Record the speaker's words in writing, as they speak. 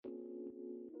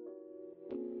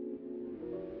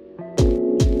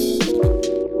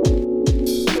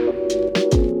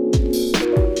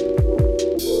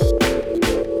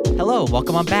Hello,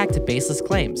 welcome on back to Baseless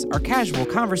Claims, our casual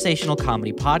conversational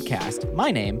comedy podcast.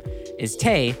 My name is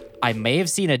Tay. I may have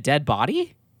seen a dead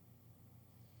body.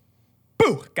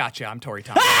 Boo! Gotcha. I'm Tori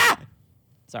Thompson.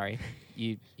 Sorry,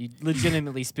 you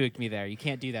legitimately spooked me there. You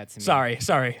can't do that to me.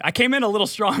 Sorry. I came in a little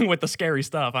strong with the scary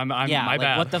stuff. My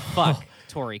bad. What the fuck,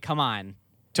 Tori? Come on.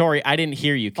 Tori, I didn't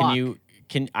hear you. Fuck.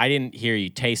 I didn't hear you.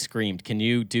 Tay screamed. Can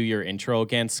you do your intro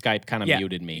again? Skype kind of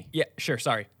muted me. Yeah, sure.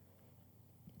 Sorry.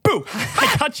 Boo!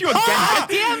 I got you again.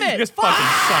 Damn it! You just fucking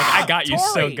suck. I got you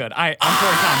so Tori. good. I'm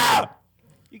Tori Thompson.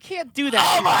 You can't do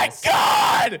that. Oh my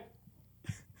God!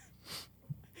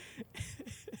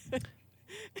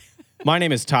 My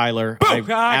name is Tyler. Boo! I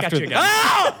got you again.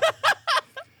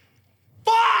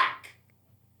 Fuck!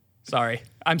 Sorry.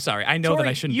 I'm sorry. I know that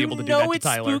I shouldn't be able to do that to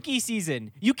Tyler. You know it's spooky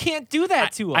season. You can't do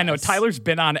that to us. I know. Tyler's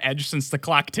been on edge since the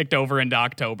clock ticked over into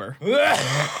October.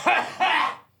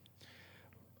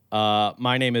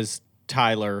 My name is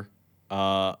Tyler.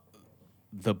 The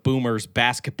Boomers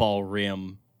basketball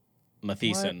rim,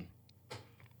 Matheson.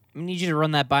 I need you to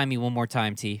run that by me one more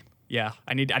time, T. Yeah,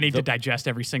 I need to digest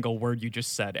every single word you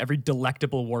just said. Every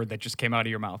delectable word that just came out of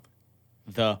your mouth.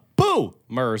 The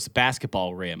Boomers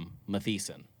basketball rim,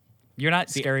 Matheson. You're not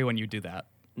scary when you do that.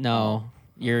 No,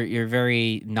 you're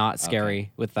very not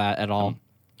scary with that at all.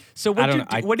 So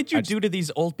what did you do to these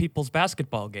old people's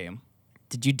basketball game?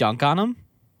 Did you dunk on them?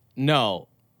 No,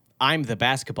 I'm the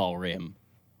basketball rim.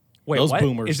 Wait, Those what?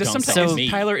 boomers Is this don't something? tell me.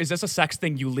 Tyler, is this a sex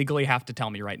thing you legally have to tell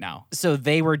me right now? So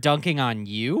they were dunking on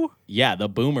you? Yeah, the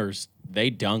Boomers, they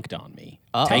dunked on me.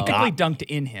 Technically dunked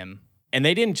in him. And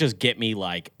they didn't just get me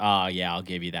like, yeah, I'll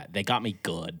give you that. They got me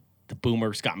good. The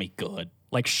Boomers got me good.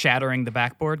 Like shattering the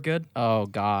backboard good? Oh,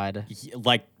 God.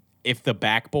 Like, if the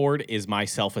backboard is my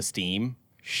self-esteem,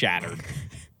 shattered.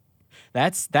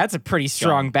 That's a pretty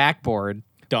strong backboard.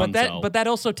 Dunzo. But that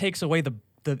also takes away the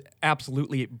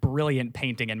absolutely brilliant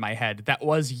painting in my head. That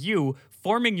was you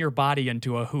forming your body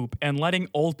into a hoop and letting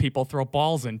old people throw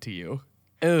balls into you.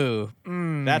 Ooh.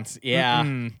 That's,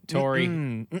 Tori.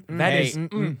 That Hey.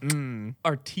 is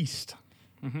artiste.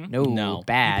 No,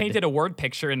 bad. You painted a word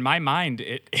picture in my mind.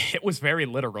 It was very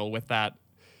literal with that,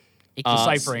 It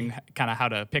deciphering kind of how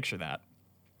to picture that.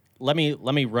 Let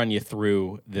me run you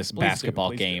through this basketball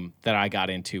please game that I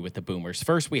got into with the Boomers.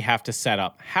 First, we have to set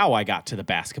up how I got to the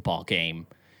basketball game.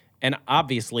 And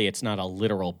obviously, it's not a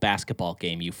literal basketball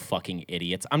game, you fucking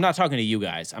idiots. I'm not talking to you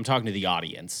guys. I'm talking to the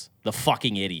audience, the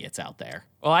fucking idiots out there.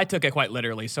 Well, I took it quite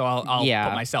literally, so I'll Yeah.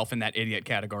 put myself in that idiot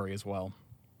category as well.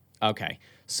 Okay.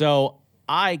 So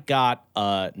I got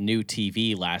a new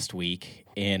TV last week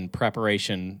in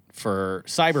preparation for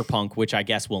Cyberpunk, which I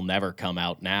guess will never come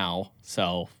out now.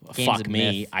 So Game's fuck a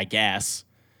me, myth. I guess.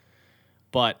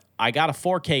 But I got a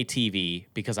 4K TV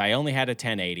because I only had a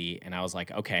 1080, and I was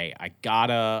like, okay, I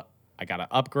gotta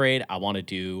upgrade. I want to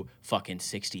do fucking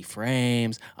 60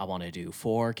 frames. I want to do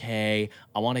 4K.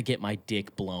 I want to get my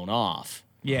dick blown off.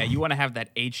 Yeah, you want to have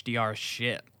that HDR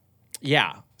shit.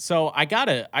 Yeah. So I got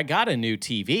a new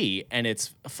TV, and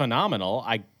it's phenomenal.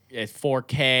 It's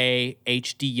 4K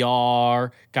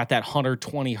HDR, got that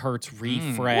 120 hertz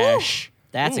refresh.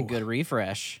 That's a Ooh. good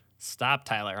refresh. Stop,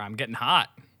 Tyler. I'm getting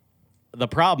hot. The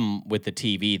problem with the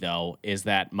TV though is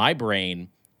that my brain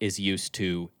is used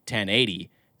to 1080.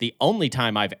 The only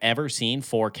time I've ever seen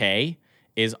 4K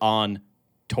is on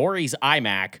Tori's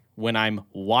iMac when I'm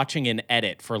watching an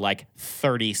edit for like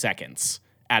 30 seconds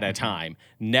at a time.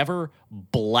 Never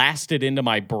blasted into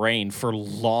my brain for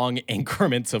long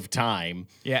increments of time.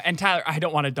 Yeah, and Tyler, I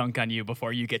don't want to dunk on you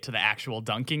before you get to the actual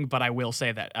dunking, but I will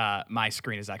say that my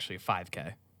screen is actually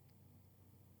 5K.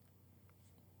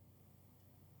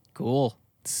 Cool.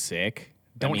 Sick.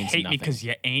 That Don't means hate me nothing. because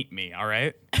you ain't me, all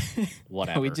right?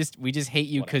 Whatever. We just hate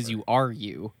you because Whatever. you are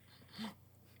you.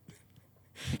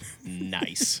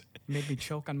 Nice. Made me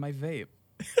choke on my vape.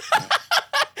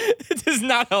 It does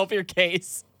not help your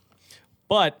case.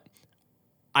 But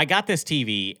I got this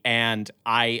TV, and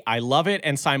I love it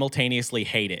and simultaneously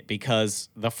hate it because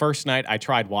the first night I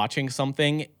tried watching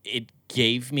something, it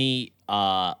gave me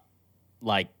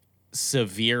like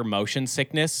severe motion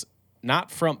sickness.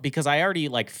 Not from because I already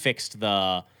like fixed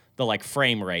the like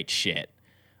frame rate shit,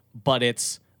 but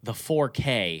it's the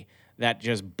 4K that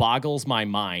just boggles my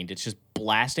mind. It's just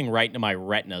blasting right into my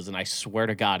retinas, and I swear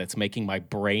to God, it's making my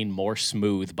brain more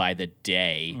smooth by the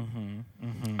day.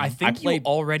 I think played- you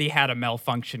already had a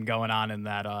malfunction going on in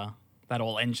that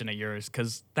old engine of yours,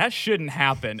 because that shouldn't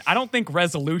happen. I don't think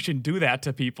Resolution do that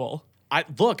to people.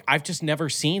 I've just never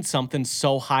seen something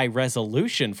so high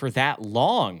resolution for that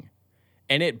long.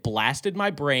 And it blasted my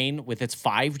brain with its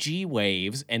 5G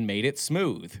waves and made it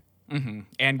smooth.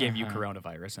 And gave you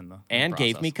coronavirus in the and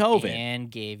gave me process. COVID. And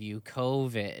gave you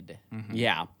COVID.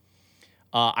 Yeah.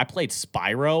 I played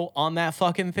Spyro on that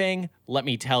fucking thing. Let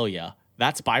me tell you,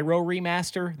 that Spyro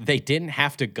remaster, they didn't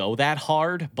have to go that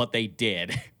hard, but they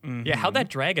did. Yeah, how'd that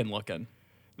dragon looking?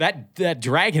 That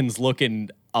dragon's looking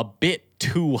a bit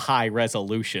too high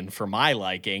resolution for my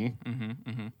liking.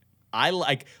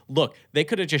 Look, they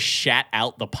could have just shat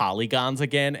out the polygons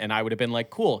again, and I would have been like,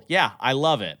 cool, yeah, I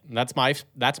love it. That's my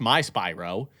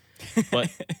Spyro. But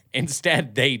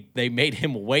instead, they made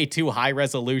him way too high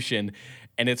resolution,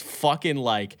 and it's fucking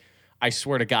like, I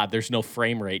swear to God, there's no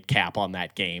frame rate cap on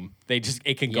that game.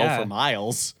 It can go for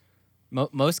miles.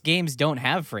 Most games don't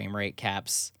have frame rate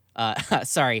caps.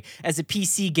 Sorry, as a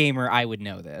PC gamer, I would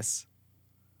know this.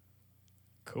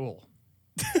 Cool.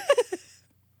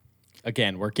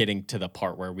 Again, we're getting to the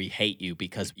part where we hate you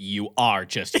because you are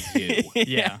just you.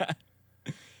 Yeah.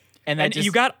 And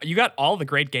you got all the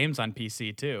great games on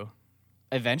PC too.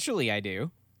 Eventually I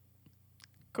do.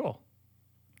 Cool.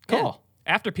 Cool.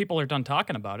 After people are done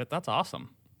talking about it, that's awesome.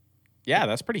 Yeah,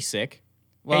 that's pretty sick. Hey,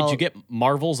 Well- did you get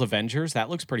Marvel's Avengers? That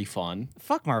looks pretty fun.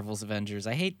 Fuck Marvel's Avengers.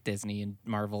 I hate Disney and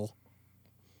Marvel.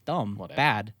 Dumb. Whatever.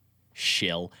 Bad.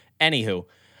 Shill. Anywho,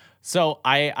 so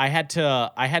I had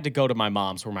to go to my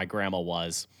mom's where my grandma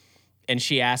was, and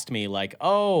she asked me like,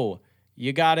 "Oh,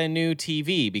 you got a new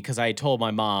TV?" Because I told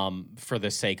my mom for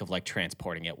the sake of like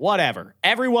transporting it. Whatever.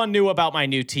 Everyone knew about my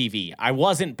new TV. I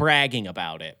wasn't bragging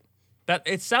about it. That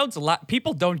it sounds a lot.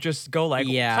 People don't just go like,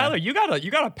 Yeah. Tyler, you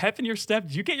got a pep in your step.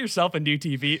 Did you get yourself a new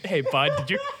TV? Hey, bud,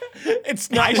 did you? It's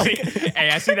not like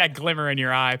Hey, I see that glimmer in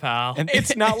your eye, pal.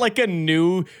 it's not like a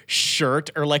new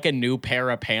shirt or like a new pair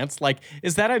of pants. Like,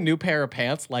 is that a new pair of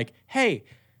pants? Like, hey,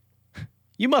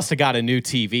 you must have got a new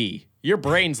TV. Your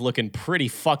brain's looking pretty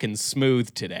fucking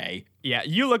smooth today. Yeah,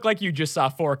 you look like you just saw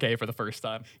 4K for the first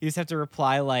time. You just have to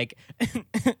reply like,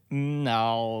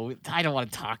 no, I don't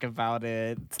want to talk about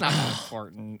it. It's not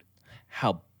important.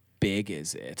 How big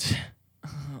is it?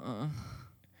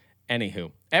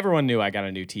 Anywho, everyone knew I got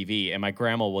a new TV, and my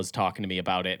grandma was talking to me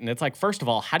about it. And it's like, first of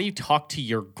all, how do you talk to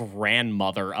your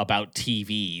grandmother about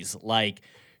TVs? Like,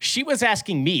 she was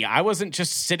asking me. I wasn't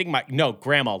just sitting no,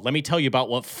 grandma, let me tell you about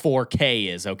what 4K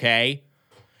is, okay?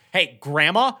 Hey,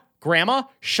 grandma,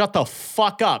 shut the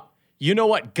fuck up. You know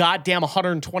what goddamn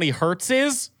 120 hertz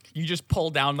is? You just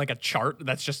pull down like a chart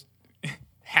that's just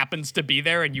happens to be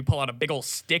there, and you pull out a big old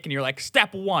stick, and you're like,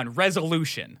 step 1,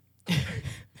 resolution.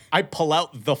 I pull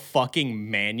out the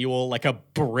fucking manual, like a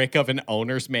brick of an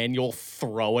owner's manual,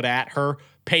 throw it at her.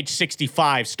 Page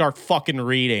 65, start fucking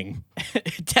reading.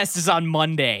 Test is on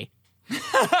Monday.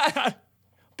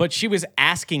 But she was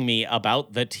asking me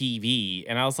about the TV,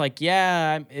 and I was like,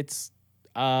 yeah, it's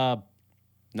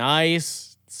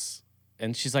nice.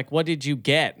 And she's like, what did you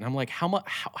get? And I'm like, how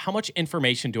much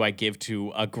information do I give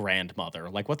to a grandmother?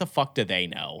 Like, what the fuck do they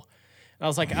know? And I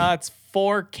was like, it's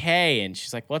 4K. And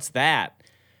she's like, what's that?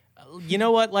 You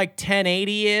know what like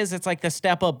 1080 is? It's like the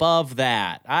step above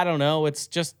that. I don't know. It's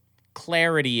just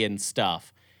clarity and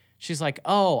stuff. She's like,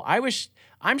 oh,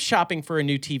 I'm shopping for a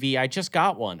new TV. I just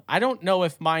got one. I don't know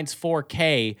if mine's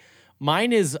 4K.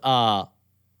 Mine is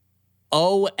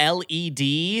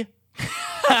OLED.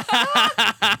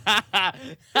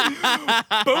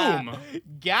 Boom.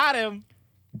 Got him.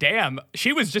 Damn,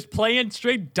 she was just playing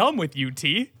straight dumb with you,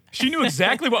 T. She knew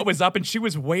exactly what was up, and she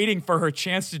was waiting for her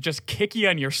chance to just kick you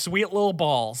on your sweet little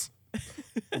balls.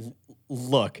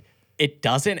 Look, it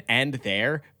doesn't end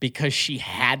there because she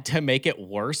had to make it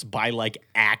worse by like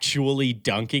actually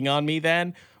dunking on me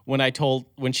then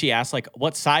when she asked like,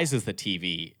 what size is the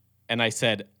TV? And I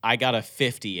said, I got a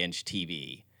 50-inch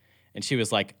TV. And she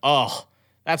was like, oh,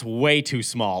 that's way too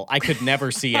small. I could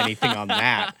never see anything on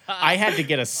that. I had to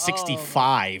get a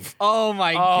 65. Oh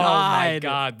my Oh god. my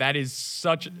god, that is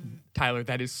Tyler,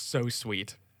 that is so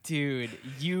sweet. Dude,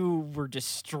 you were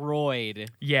destroyed.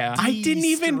 Yeah. I didn't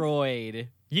even- Destroyed.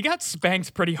 You got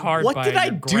spanked pretty hard What by did I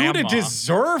your do grandma. to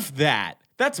deserve that?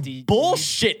 That's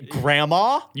bullshit,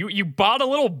 Grandma. You bought a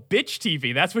little bitch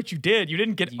TV. That's what you did. You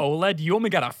didn't get OLED. You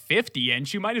only got a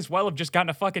 50-inch. You might as well have just gotten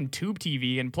a fucking tube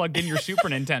TV and plugged in your Super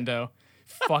Nintendo.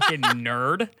 Fucking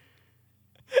nerd.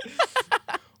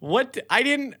 What? I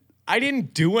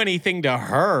didn't do anything to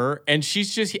her, and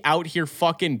she's just out here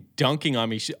fucking dunking on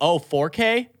me.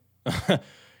 4K?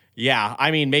 Yeah, I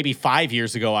mean, maybe 5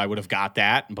 years ago I would have got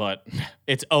that, but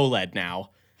it's OLED now.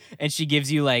 And she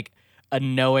gives you like a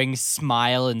knowing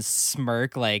smile and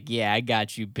smirk, like, yeah, I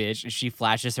got you, bitch. And she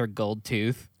flashes her gold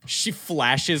tooth. She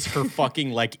flashes her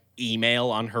fucking like email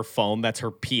on her phone. That's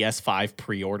her PS5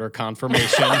 pre-order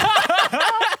confirmation.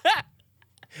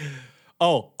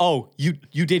 Oh, you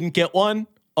didn't get one?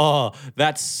 Oh,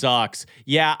 that sucks.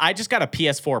 Yeah, I just got a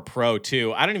PS4 Pro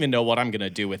too. I don't even know what I'm going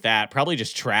to do with that. Probably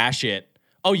just trash it.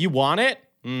 Oh, you want it?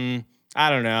 I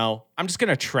don't know. I'm just going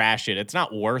to trash it. It's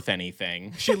not worth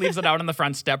anything. She leaves it out on the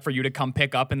front step for you to come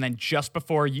pick up, and then just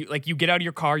before you get out of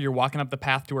your car, you're walking up the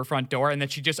path to her front door, and then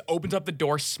she just opens up the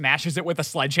door, smashes it with a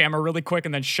sledgehammer really quick,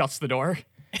 and then shuts the door.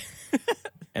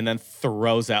 And then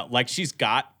throws out, like she's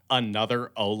got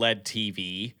another OLED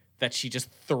TV that she just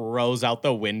throws out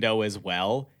the window as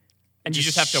well. And you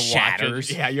just have to shatters.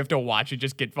 watch it. Yeah, you have to watch it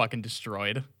just get fucking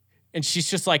destroyed. And she's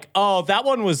just like, oh, that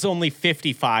one was only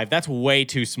 55. That's way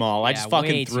too small. I just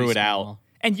fucking threw it out.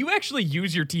 And you actually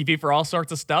use your TV for all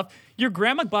sorts of stuff. Your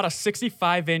grandma bought a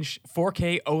 65-inch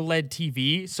 4K OLED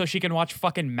TV so she can watch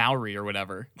fucking Maori or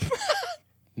whatever.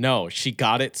 No, she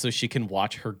got it so she can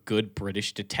watch her good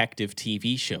British detective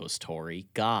TV shows, Tori.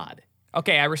 God.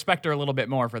 Okay, I respect her a little bit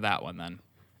more for that one then.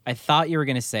 I thought you were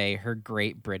going to say her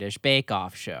Great British Bake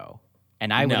Off show,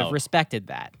 and I would have respected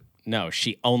that. No,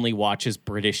 she only watches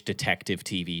British detective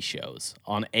TV shows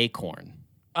on Acorn.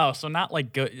 Oh, so not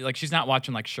like good, like she's not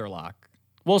watching like Sherlock.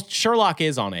 Well, Sherlock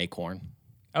is on Acorn.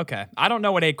 Okay. I don't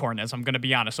know what Acorn is, I'm going to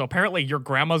be honest. So apparently your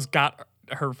grandma's got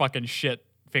her fucking shit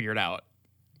figured out.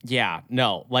 Yeah,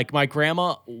 no. Like my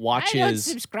grandma watches. I don't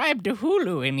subscribe to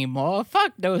Hulu anymore.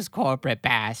 Fuck those corporate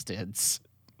bastards.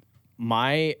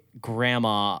 My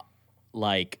grandma,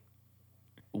 like,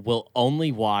 will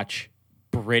only watch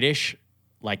British,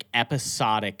 like,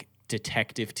 episodic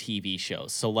detective TV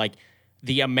shows. So, like,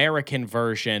 the American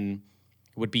version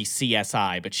would be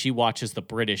CSI, but she watches the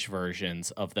British versions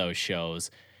of those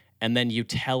shows. And then you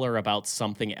tell her about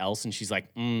something else, and she's like,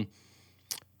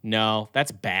 no,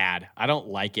 that's bad. I don't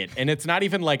like it. And it's not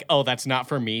even like, oh, that's not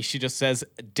for me. She just says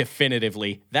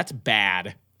definitively, that's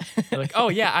bad. You're like, oh,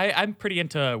 yeah, I'm pretty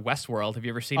into Westworld. Have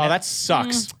you ever seen it? Oh, that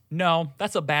sucks. No,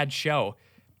 that's a bad show.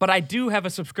 But I do have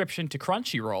a subscription to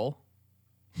Crunchyroll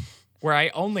where I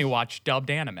only watch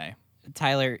dubbed anime.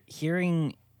 Tyler,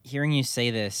 hearing you say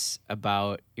this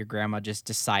about your grandma just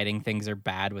deciding things are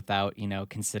bad without,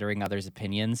 considering others'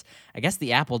 opinions, I guess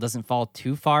the apple doesn't fall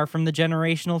too far from the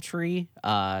generational tree.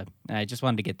 I just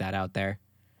wanted to get that out there.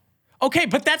 Okay,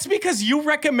 but that's because you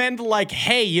recommend, like,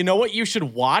 hey, you know what you should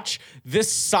watch?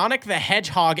 This Sonic the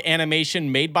Hedgehog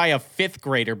animation made by a 5th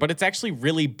grader, but it's actually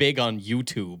really big on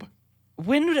YouTube.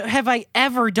 When have I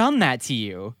ever done that to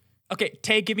you? Okay,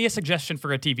 Tay, give me a suggestion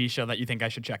for a TV show that you think I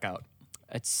should check out.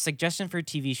 A suggestion for a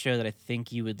TV show that I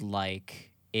think you would like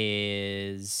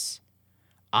is,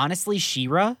 honestly,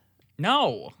 She-Ra.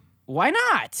 No. Why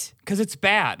not? Because it's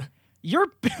bad. You're...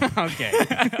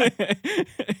 Okay.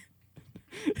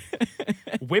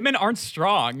 Women aren't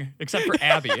strong, except for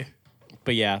Abby.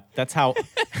 But yeah, that's how...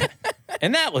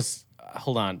 And that was...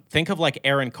 Hold on. Think of, like,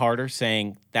 Aaron Carter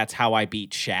saying, that's how I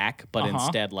beat Shaq, but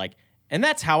instead, like, and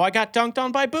that's how I got dunked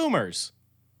on by boomers.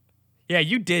 Yeah,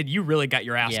 you did. You really got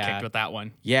your ass kicked with that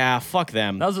one. Yeah, fuck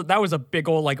them. That was a big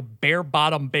old, like,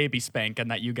 bare-bottom baby spanking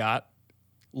that you got.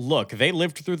 Look, they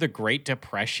lived through the Great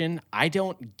Depression. I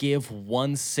don't give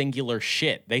one singular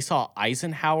shit. They saw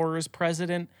Eisenhower as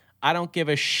president. I don't give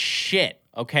a shit,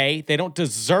 okay? They don't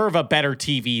deserve a better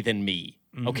TV than me,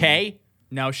 okay?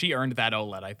 No, she earned that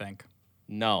OLED, I think.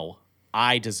 No,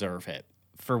 I deserve it.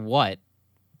 For what?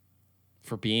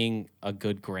 For being a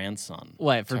good grandson.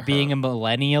 What, for being a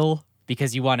millennial?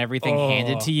 Because you want everything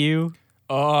handed to you?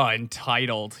 Oh,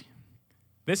 entitled.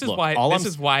 This is Look,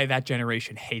 why that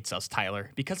generation hates us, Tyler.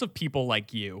 Because of people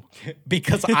like you.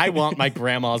 Because I want my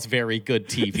grandma's very good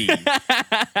TV.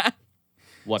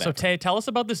 Whatever. So, Tay, tell us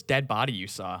about this dead body you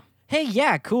saw. Hey,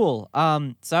 yeah, cool.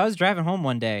 So I was driving home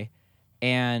one day,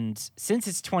 and since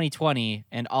it's 2020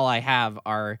 and all I have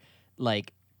are,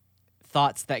 like,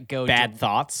 thoughts that go... Bad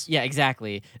thoughts? Yeah,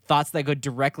 exactly. Thoughts that go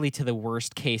directly to the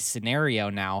worst case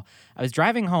scenario now. I was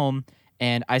driving home,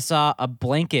 and I saw a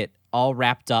blanket all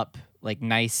wrapped up, like,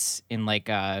 nice in, like,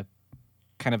 a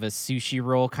kind of a sushi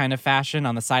roll kind of fashion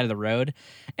on the side of the road.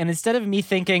 And instead of me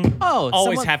thinking,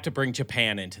 Always have to bring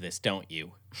Japan into this, don't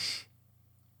you?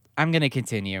 I'm going to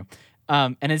continue.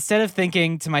 And instead of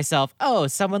thinking to myself, oh,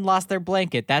 someone lost their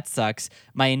blanket, that sucks,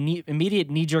 my immediate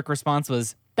knee-jerk response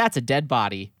was, that's a dead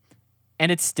body.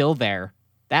 And it's still there.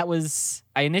 I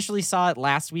initially saw it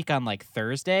last week on, like,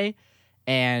 Thursday,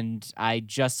 and I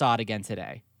just saw it again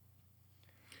today.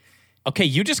 Okay,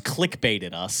 you just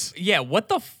clickbaited us. Yeah, what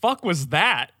the fuck was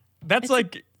that? That's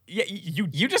you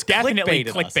just definitely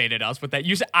clickbaited us with that.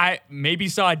 You said I maybe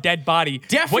saw a dead body.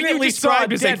 Definitely what you described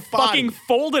saw a is dead fucking body.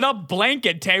 folded up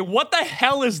blanket, Tay. What the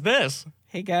hell is this?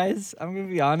 Hey, guys, I'm going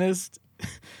to be honest.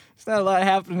 There's not a lot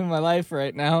happening in my life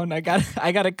right now, and I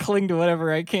gotta cling to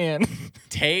whatever I can.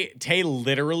 Tay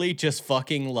literally just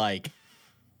fucking, like,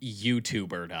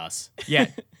 YouTubered us. Yeah,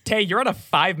 Tay, you're on a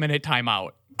 5-minute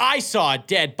timeout. I saw a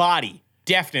dead body.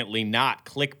 Definitely not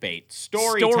clickbait.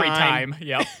 Story time.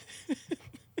 Yep.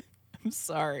 I'm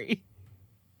sorry.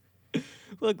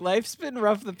 Look, life's been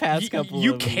rough the past couple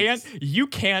You of can't. weeks. You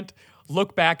can't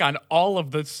look back on all of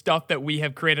the stuff that we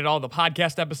have created, all the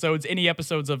podcast episodes, any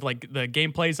episodes of like the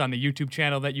gameplays on the YouTube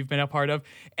channel that you've been a part of,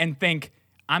 and think,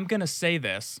 I'm gonna say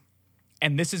this,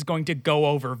 and this is going to go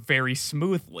over very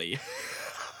smoothly.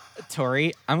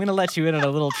 Tori, I'm going to let you in on a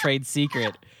little trade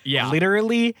secret. Yeah.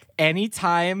 Literally,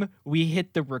 anytime we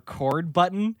hit the record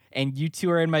button and you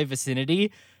two are in my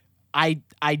vicinity, I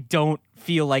don't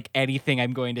feel like anything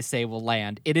I'm going to say will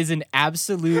land. It is an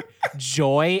absolute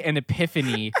joy and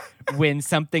epiphany when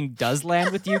something does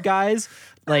land with you guys.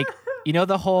 Like, you know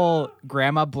the whole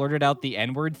grandma blurted out the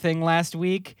N-word thing last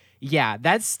week? Yeah,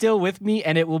 that's still with me,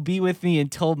 and it will be with me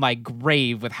until my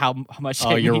grave with how much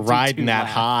I You're need to riding that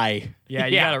laugh. high. Yeah,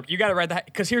 Yeah. you gotta ride that.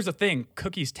 Because here's the thing: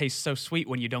 cookies taste so sweet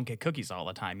when you don't get cookies all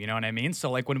the time. You know what I mean?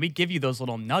 So like when we give you those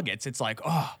little nuggets, it's like,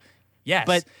 oh, yes.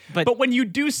 But when you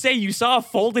do say you saw a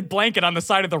folded blanket on the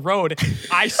side of the road,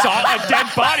 I saw a dead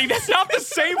body. That's not the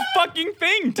same fucking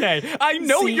thing, Tay. I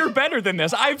know See? you're better than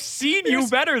this. I've seen you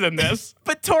better than this.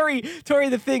 But Tori,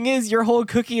 the thing is, your whole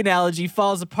cookie analogy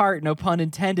falls apart, no pun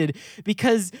intended,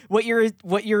 because what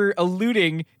you're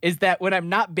alluding is that when I'm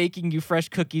not baking you fresh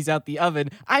cookies out the oven,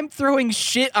 I'm throwing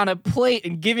shit on a plate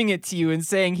and giving it to you and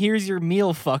saying, "Here's your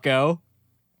meal, fucko."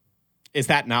 Is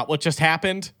that not what just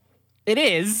happened? It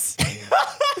is.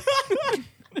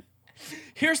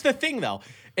 Here's the thing, though,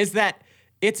 is that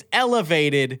it's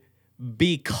elevated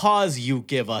because you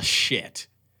give us shit.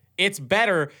 It's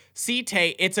better. See,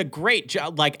 Tay, it's a great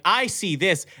job. Like, I see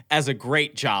this as a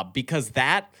great job because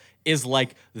that is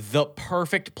like the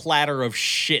perfect platter of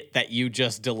shit that you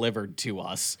just delivered to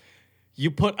us. You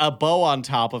put a bow on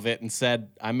top of it and said,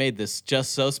 I made this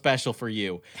just so special for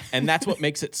you. And that's what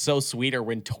makes it so sweeter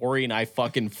when Tori and I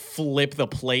fucking flip the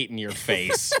plate in your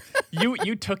face.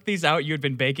 You took these out. You had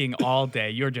been baking all day.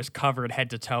 You were just covered head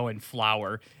to toe in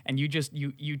flour, and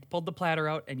you pulled the platter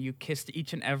out and you kissed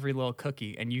each and every little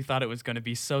cookie, and you thought it was going to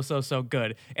be so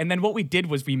good. And then what we did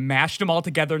was we mashed them all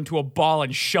together into a ball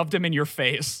and shoved them in your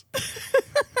face.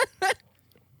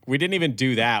 We didn't even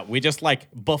do that. We just like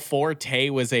before Tay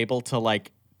was able to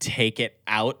like take it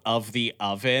out of the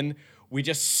oven, we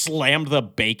just slammed the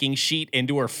baking sheet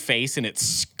into her face and it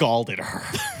scalded her.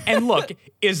 And look,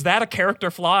 is that a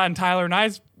character flaw on Tyler and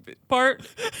I's part?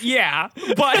 Yeah,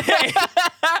 but hey,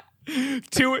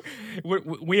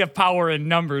 we have power in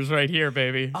numbers right here,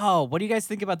 baby. Oh, what do you guys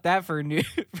think about that for a new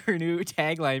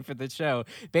tagline for the show?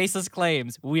 Baseless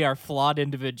claims: we are flawed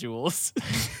individuals.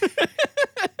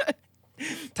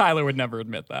 Tyler would never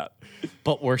admit that.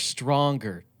 But we're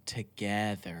stronger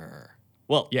together.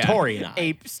 Well, Yeah. Tori and I.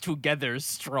 Apes together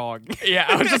strong. Yeah,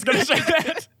 I was just gonna say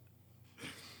that.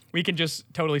 We can just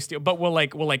totally steal, but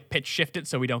we'll pitch shift it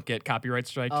so we don't get copyright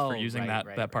strikes for Oh, using right,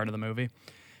 that part of the movie.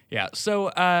 Yeah.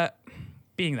 So,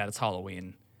 being that it's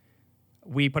Halloween,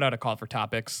 we put out a call for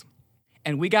topics,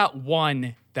 and we got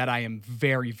one that I am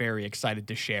very, very excited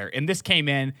to share. And this came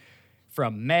in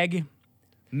from Meg.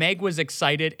 Meg was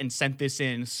excited and sent this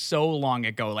in so long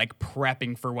ago, like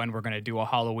prepping for when we're going to do a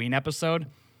Halloween episode.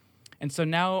 And so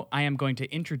now I am going to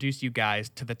introduce you guys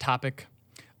to the topic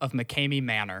of McCamey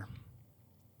Manor.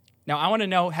 Now, I want to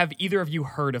know, have either of you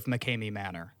heard of McCamey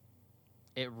Manor?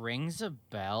 It rings a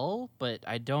bell, but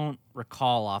I don't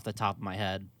recall off the top of my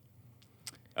head.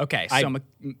 Okay, so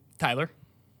Tyler?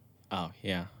 Oh,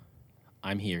 yeah.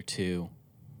 I'm here too.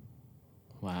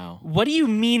 Wow. What do you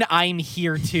mean I'm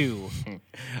here too?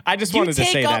 I just wanted to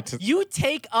say that. You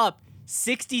take up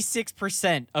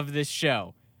 66% of this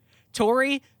show.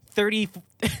 Tori,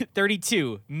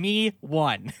 32. Me,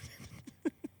 1.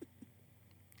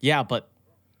 Yeah, but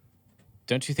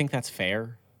don't you think that's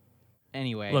fair?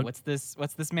 Anyway, Look. what's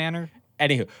this manner?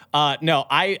 Anywho, no,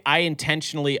 I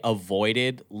intentionally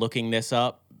avoided looking this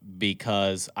up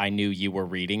because I knew you were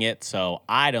reading it, so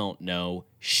I don't know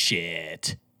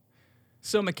shit.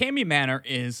 So McCamey Manor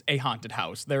is a haunted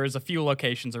house. There is a few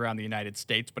locations around the United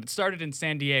States, but it started in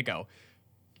San Diego.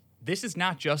 This is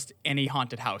not just any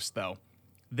haunted house, though.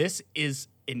 This is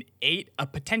a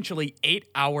potentially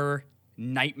 8-hour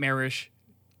nightmarish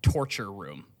torture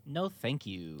room. No, thank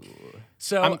you.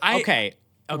 So Okay.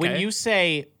 When you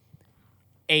say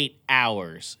 8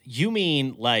 hours, you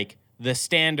mean like the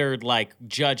standard, like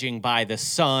judging by the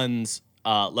sun's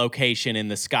location in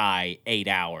the sky, 8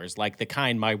 hours, like the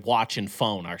kind my watch and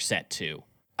phone are set to.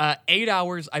 8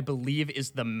 hours, I believe,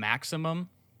 is the maximum.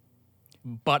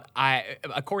 But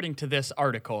according to this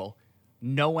article,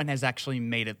 no one has actually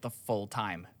made it the full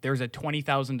time. There's a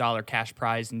 $20,000 cash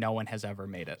prize. No one has ever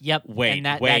made it. Yep. Wait, and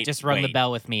that wait, just rung the wait.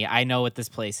 bell with me. I know what this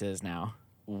place is now.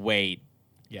 Wait,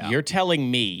 Yeah. you're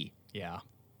telling me Yeah.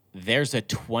 there's a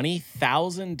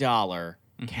 $20,000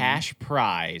 cash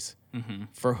prize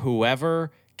for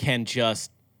whoever can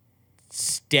just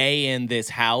stay in this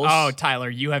house? Oh, Tyler,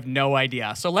 you have no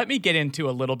idea. So let me get into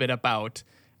a little bit about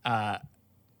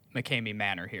McCamey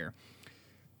Manor here.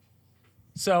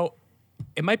 So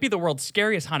it might be the world's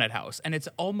scariest haunted house, and it's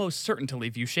almost certain to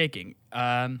leave you shaking.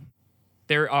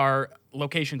 There are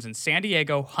locations in San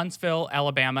Diego, Huntsville,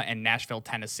 Alabama, and Nashville,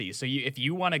 Tennessee. So if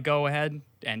you want to go ahead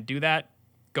and do that,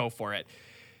 go for it.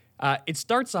 It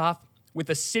starts off with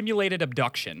a simulated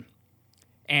abduction,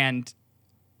 and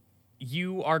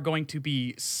you are going to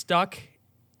be stuck.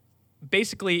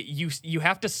 Basically, you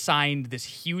have to sign this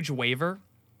huge waiver.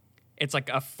 It's like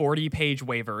a 40-page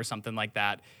waiver or something like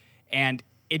that, and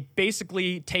it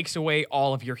basically takes away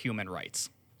all of your human rights.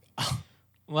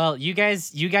 Well, you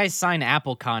guys sign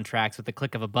Apple contracts with the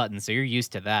click of a button, so you're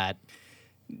used to that.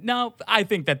 No, I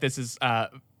think that this is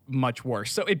much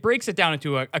worse. So it breaks it down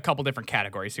into a couple different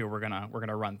categories here. We're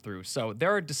gonna run through. So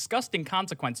there are disgusting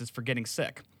consequences for getting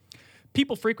sick.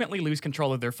 People frequently lose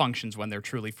control of their functions when they're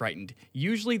truly frightened.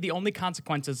 Usually, the only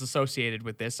consequences associated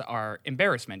with this are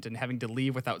embarrassment and having to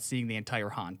leave without seeing the entire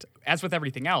haunt. As with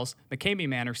everything else, McCamey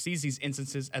Manor sees these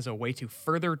instances as a way to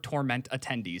further torment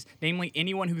attendees. Namely,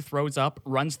 anyone who throws up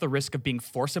runs the risk of being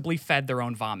forcibly fed their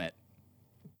own vomit.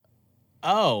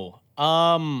 Oh,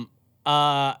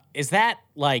 is that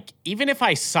like, even if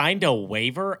I signed a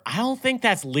waiver, I don't think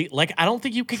that's like, I don't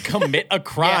think you could commit a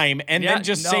crime and then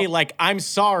just say like, I'm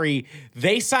sorry,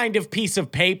 they signed a piece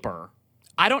of paper.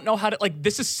 I don't know how to, like,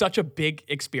 this is such a big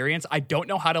experience. I don't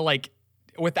know how to, like,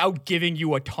 without giving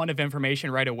you a ton of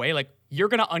information right away, like, you're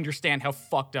going to understand how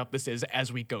fucked up this is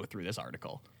as we go through this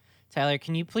article. Tyler,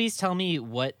 can you please tell me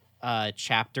what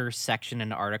chapter, section,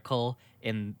 and article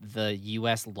in the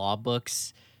U.S. law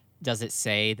books does it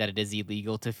say that it is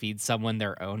illegal to feed someone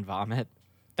their own vomit?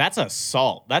 That's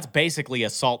assault. That's basically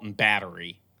assault and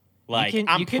battery. Like,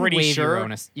 I'm pretty waive sure.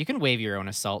 You can waive your own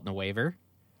assault in a waiver.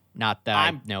 Not that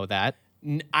I know that.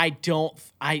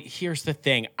 Here's the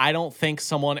thing. I don't think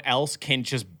someone else can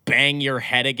just bang your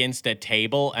head against a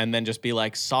table and then just be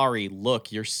like, sorry,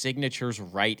 look, your signature's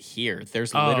right here.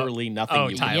 There's literally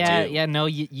nothing you Tyler. can do. Yeah, no,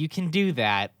 you can do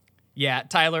that. Yeah,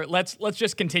 Tyler, let's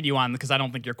just continue on because I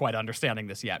don't think you're quite understanding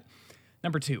this yet.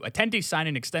 Number 2, attendees sign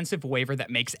an extensive waiver that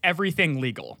makes everything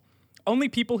legal. Only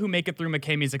people who make it through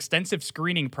McCamey's extensive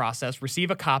screening process receive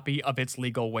a copy of its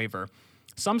legal waiver.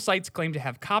 Some sites claim to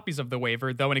have copies of the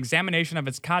waiver, though an examination of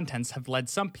its contents have led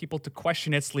some people to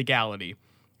question its legality.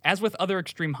 As with other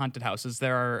extreme haunted houses,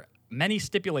 there are many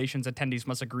stipulations attendees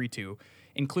must agree to,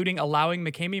 including allowing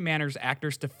McCamey Manor's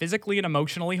actors to physically and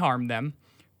emotionally harm them.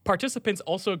 Participants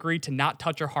also agree to not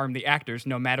touch or harm the actors,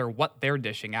 no matter what they're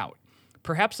dishing out.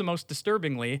 Perhaps the most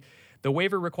disturbingly, the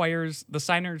waiver requires the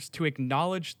signers to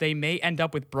acknowledge they may end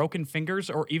up with broken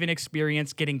fingers or even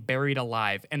experience getting buried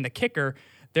alive. And the kicker,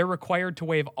 they're required to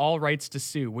waive all rights to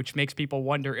sue, which makes people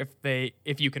wonder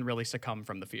if you can really succumb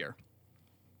from the fear.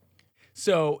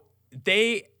 So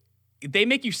they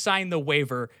make you sign the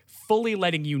waiver, fully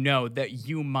letting you know that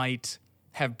you might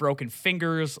have broken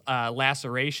fingers,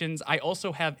 lacerations. I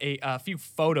also have a few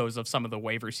photos of some of the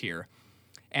waivers here.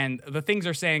 And the things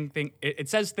are saying, it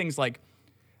says things like,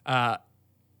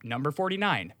 number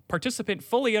 49, participant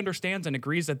fully understands and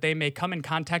agrees that they may come in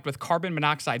contact with carbon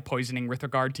monoxide poisoning with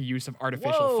regard to use of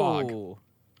artificial fog.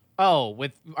 Oh,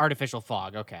 with artificial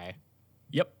fog, okay.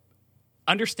 Yep.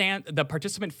 The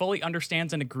participant fully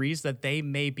understands and agrees that they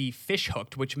may be fish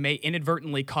hooked, which may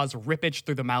inadvertently cause rippage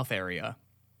through the mouth area.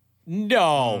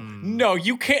 No,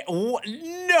 you can't.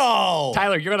 No.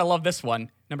 Tyler, you're going to love this one.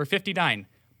 Number 59.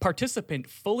 Participant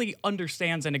fully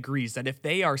understands and agrees that if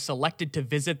they are selected to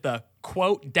visit the,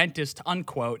 quote, dentist,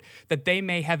 unquote, that they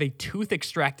may have a tooth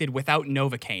extracted without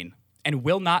Novocaine and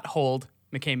will not hold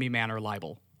McCamey Manor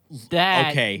liable.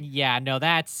 Okay. Yeah, no,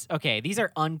 that's okay. These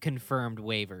are unconfirmed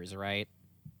waivers, right?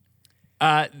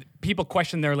 People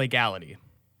question their legality.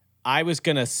 I was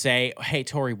gonna say, hey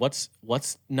Tori, what's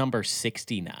number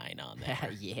 69 on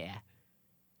there? Yeah.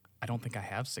 I don't think I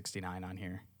have 69 on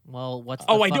here. Well, what's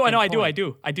Oh,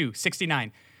 the I do.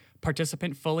 69.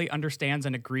 Participant fully understands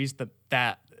and agrees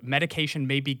that medication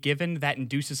may be given that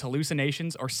induces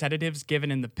hallucinations or sedatives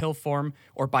given in the pill form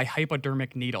or by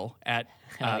hypodermic needle at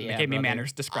McCamey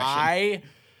Manor's discretion.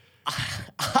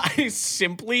 I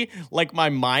simply, like, my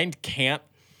mind can't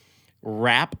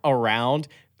wrap around,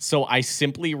 so I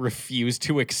simply refuse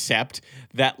to accept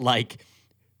that, like,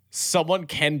 someone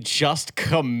can just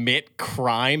commit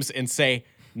crimes and say,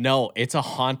 no, it's a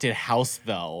haunted house,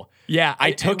 though. Yeah.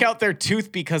 I took out their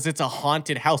tooth because it's a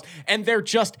haunted house. And they're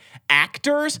just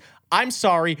actors? I'm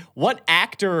sorry. What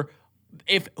actor,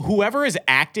 if whoever is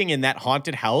acting in that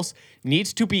haunted house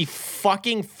needs to be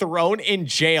fucking thrown in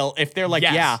jail if they're like,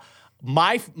 Yes. yeah,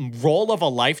 my role of a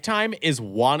lifetime is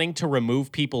wanting to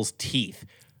remove people's teeth.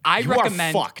 You are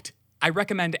fucked. I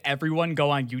recommend everyone go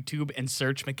on YouTube and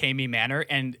search McCamey Manor.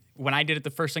 And when I did it,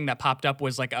 the first thing that popped up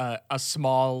was like a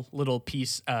small little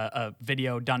piece, a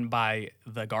video done by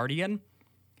The Guardian.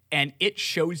 And it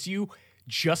shows you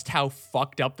just how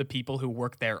fucked up the people who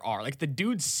work there are. Like the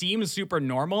dude seems super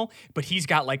normal, but he's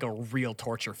got like a real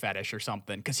torture fetish or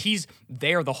something because he's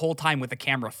there the whole time with the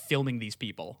camera filming these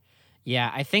people.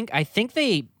 Yeah, I think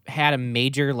they had a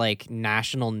major like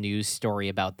national news story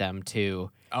about them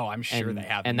too. Oh, I'm sure they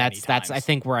have. And many that's I times.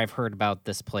 think where I've heard about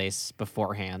this place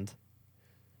beforehand.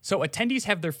 So attendees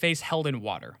have their face held in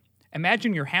water.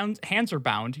 Imagine your hands are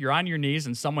bound, you're on your knees,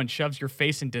 and someone shoves your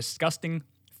face in disgusting,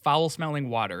 foul-smelling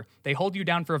water. They hold you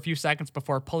down for a few seconds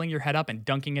before pulling your head up and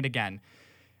dunking it again.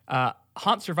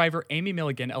 Haunt survivor Amy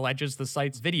Milligan alleges the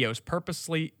site's videos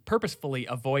purposefully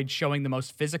avoid showing the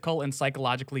most physical and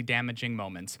psychologically damaging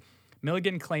moments.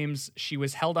 Milligan claims she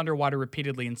was held underwater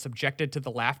repeatedly and subjected to the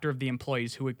laughter of the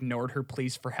employees who ignored her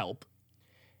pleas for help.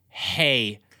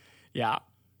 Hey, Yeah.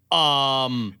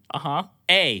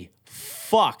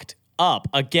 Fucked up.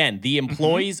 Again, the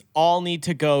employees all need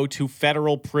to go to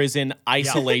federal prison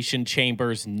isolation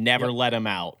chambers, never let them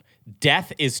out.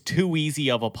 Death is too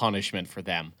easy of a punishment for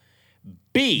them.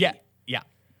 B, Yeah.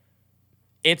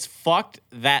 it's fucked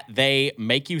that they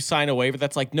make you sign a waiver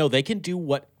that's like, no, they can do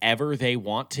whatever they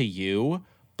want to you,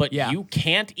 but Yeah. you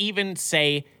can't even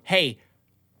say, hey,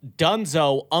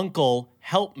 Dunzo, uncle,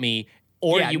 help me.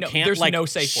 Or Yeah, you no, can't there's like no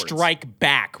safe words. strike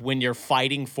back when you're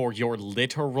fighting for your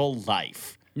literal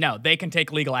life. No, they can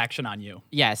take legal action on you.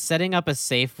 Yeah, setting up a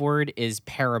safe word is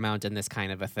paramount in this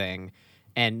kind of a thing,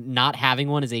 and not having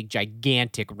one is a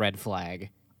gigantic red flag.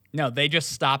 No, they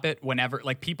just stop it whenever,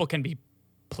 like, people can be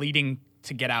pleading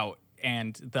to get out,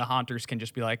 and the haunters can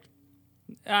just be like,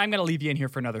 I'm going to leave you in here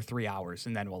for another 3 hours,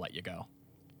 and then we'll let you go.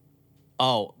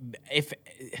 Oh,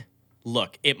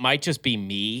 look, it might just be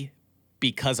me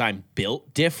because I'm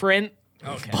built different.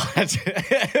 Okay.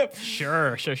 But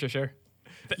Sure.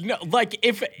 no, like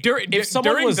if During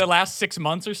someone was the last 6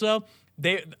 months or so,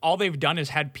 all they've done is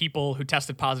had people who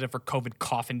tested positive for COVID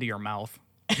cough into your mouth.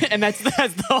 And that's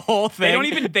the whole thing.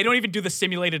 They don't even do the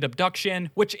simulated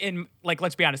abduction, which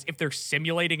let's be honest, if they're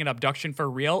simulating an abduction for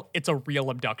real, it's a real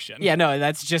abduction. Yeah, no,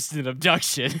 that's just an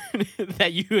abduction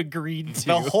that you agreed to.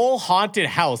 the whole haunted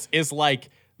house is like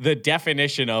the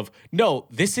definition of no,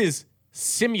 this is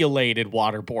simulated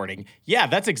waterboarding. Yeah,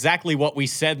 that's exactly what we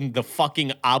said in the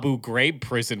fucking Abu Ghraib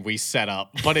prison we set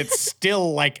up, but it's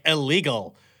still like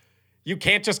illegal. You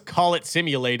can't just call it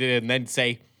simulated and then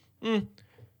say,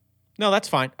 no, that's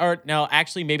fine. Or no,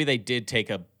 actually, maybe they did take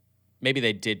a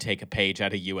page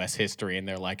out of U.S. history and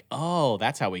they're like, oh,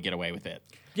 that's how we get away with it.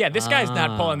 Yeah, this guy's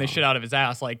not pulling this shit out of his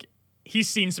ass. Like, he's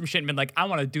seen some shit and been like, I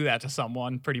want to do that to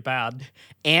someone pretty bad.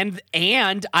 And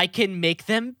I can make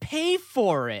them pay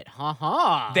for it.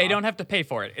 They don't have to pay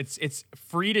for it. It's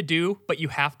free to do, but you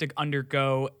have to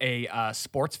undergo a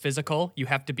sports physical. You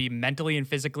have to be mentally and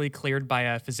physically cleared by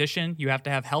a physician. You have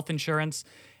to have health insurance,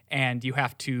 and you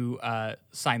have to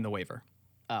sign the waiver.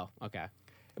 Oh, okay.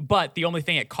 But the only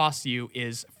thing it costs you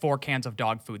is 4 cans of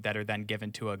dog food that are then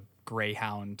given to a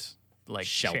Greyhound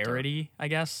Shelter. charity, I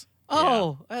guess.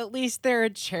 Oh, at least they're a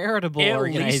charitable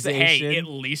organization. At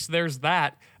least there's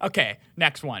that. Okay,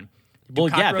 next one. Well,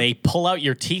 yeah, they pull out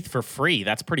your teeth for free.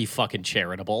 That's pretty fucking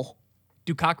charitable.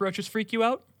 Do cockroaches freak you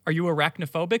out? Are you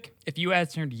arachnophobic? If you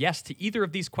answered yes to either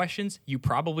of these questions, you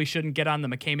probably shouldn't get on the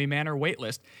McCamey Manor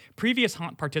waitlist. Previous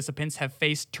haunt participants have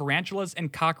faced tarantulas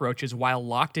and cockroaches while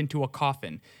locked into a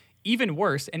coffin. Even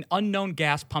worse, an unknown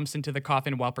gas pumps into the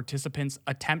coffin while participants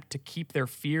attempt to keep their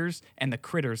fears and the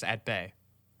critters at bay.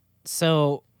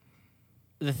 So,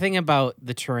 the thing about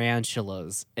the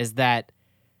tarantulas is that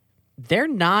they're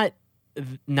not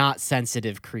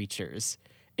sensitive creatures.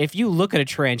 If you look at a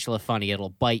tarantula funny, it'll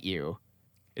bite you.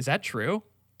 Is that true?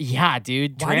 Yeah,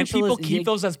 dude. Why do people Tarantulas- keep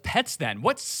those as pets then?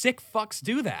 What sick fucks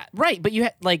do that? Right, but you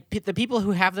the people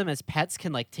who have them as pets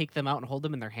can take them out and hold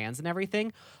them in their hands and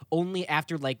everything, only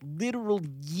after literal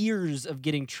years of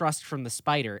getting trust from the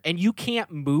spider, and you can't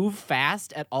move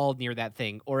fast at all near that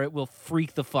thing, or it will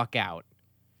freak the fuck out.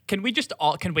 Can we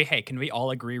all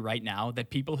agree right now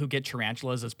that people who get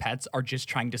tarantulas as pets are just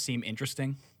trying to seem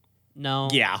interesting? No.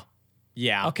 Yeah.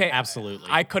 Yeah, Okay, absolutely.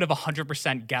 I could have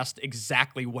 100% guessed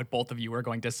exactly what both of you were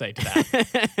going to say to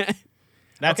that.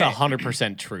 That's okay.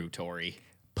 100% true, Tori.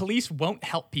 Police won't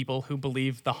help people who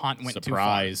believe the haunt went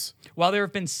Surprise. too far. While there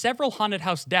have been several haunted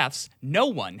house deaths, no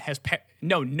one has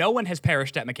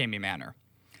perished at McCamey Manor.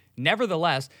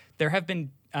 Nevertheless, there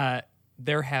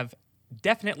have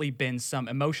definitely been some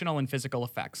emotional and physical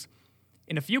effects.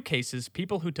 In a few cases,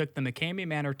 people who took the McCamey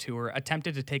Manor tour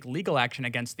attempted to take legal action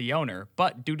against the owner,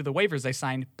 but due to the waivers they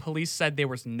signed, police said there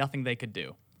was nothing they could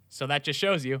do. So that just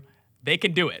shows you they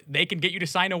can do it. They can get you to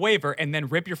sign a waiver and then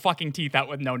rip your fucking teeth out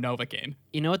with no Novocaine.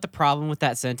 You know what the problem with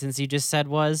that sentence you just said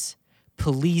was?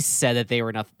 Police said that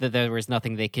that there was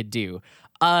nothing they could do.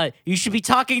 You should be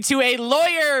talking to a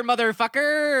lawyer,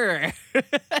 motherfucker.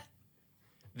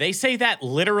 They say that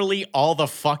literally all the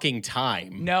fucking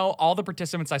time. No, all the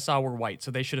participants I saw were white,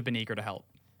 so they should have been eager to help.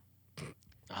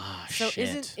 Ah, So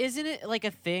shit. isn't it like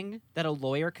a thing that a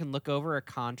lawyer can look over a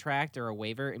contract or a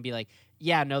waiver and be like,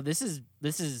 yeah, no, this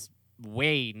is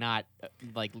way not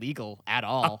like legal at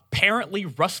all. Apparently,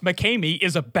 Russ McCamey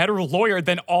is a better lawyer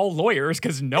than all lawyers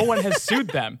because no one has sued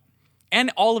them.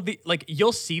 And all of the, like,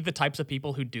 you'll see the types of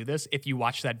people who do this if you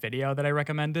watch that video that I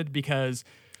recommended, because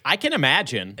I can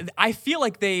imagine. I feel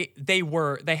like they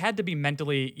had to be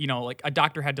mentally, like a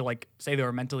doctor had to like say they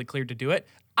were mentally cleared to do it.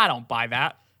 I don't buy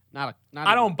that.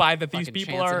 I don't buy that these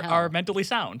people are mentally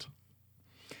sound.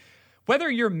 Whether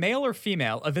you're male or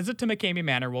female, a visit to McCamey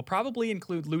Manor will probably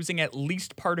include losing at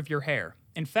least part of your hair.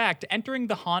 In fact, entering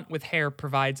the haunt with hair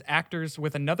provides actors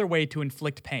with another way to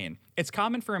inflict pain. It's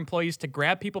common for employees to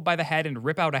grab people by the head and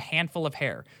rip out a handful of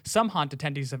hair. Some haunt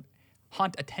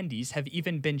attendees have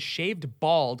even been shaved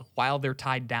bald while they're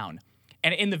tied down.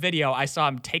 And in the video, I saw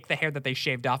him take the hair that they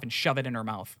shaved off and shove it in her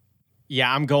mouth.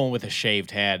 Yeah, I'm going with a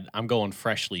shaved head. I'm going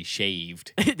freshly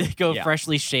shaved. They go Yeah.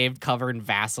 freshly shaved, covered in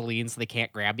Vaseline so they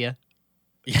can't grab you.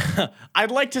 Yeah, I'd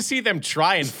like to see them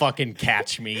try and fucking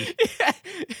catch me.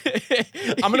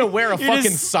 I'm gonna wear a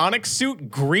fucking Sonic suit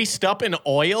greased up in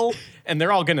oil, and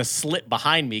they're all gonna slip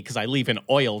behind me because I leave an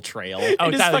oil trail.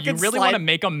 Oh, just Tyler, you fucking really slide- want to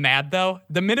make them mad, though?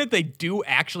 The minute they do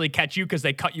actually catch you because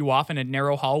they cut you off in a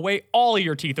narrow hallway, all of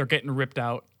your teeth are getting ripped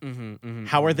out.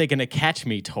 How are they gonna catch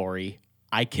me, Tori?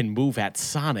 I can move at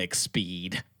Sonic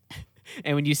speed.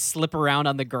 And when you slip around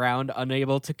on the ground,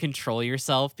 unable to control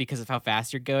yourself because of how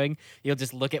fast you're going, you'll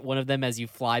just look at one of them as you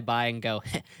fly by and go,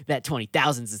 that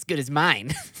 20,000's as good as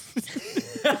mine.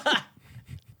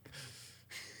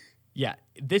 Yeah,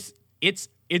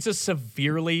 it's a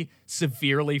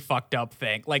severely fucked up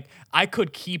thing. Like, I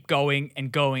could keep going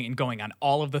and going and going on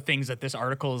all of the things that this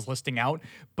article is listing out,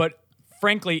 but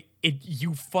frankly,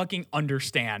 you fucking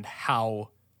understand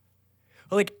how.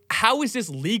 Like, how is this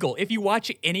legal? If you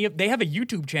watch they have a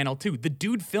YouTube channel too. The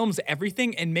dude films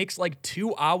everything and makes like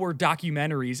 2-hour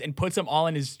documentaries and puts them all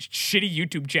in his shitty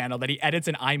YouTube channel that he edits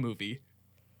in iMovie.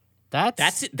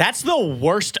 That's the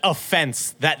worst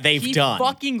offense that they've He done.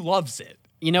 fucking loves it.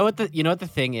 You know what the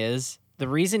thing is? The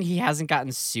reason he hasn't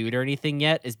gotten sued or anything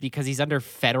yet is because he's under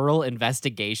federal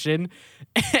investigation,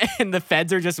 and the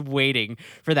feds are just waiting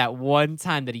for that one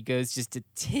time that he goes just a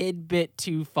tidbit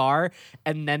too far,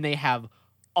 and then they have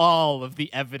all of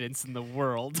the evidence in the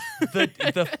world.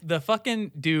 The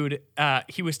fucking dude,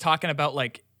 he was talking about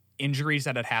like injuries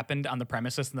that had happened on the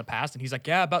premises in the past, and he's like,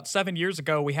 yeah, about 7 years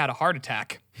ago we had a heart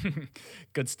attack.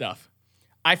 Good stuff.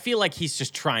 I feel like he's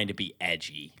just trying to be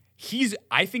edgy.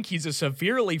 I think he's a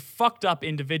severely fucked up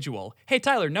individual. Hey,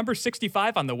 Tyler, number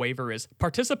 65 on the waiver is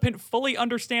participant fully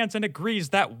understands and agrees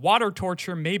that water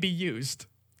torture may be used.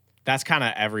 That's kind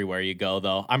of everywhere you go,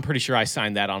 though. I'm pretty sure I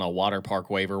signed that on a water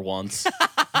park waiver once.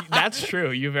 That's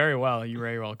true. You very well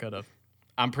could have.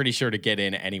 I'm pretty sure to get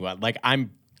in anyway. Like,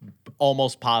 I'm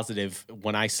almost positive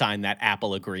when I signed that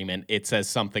Apple agreement, it says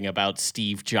something about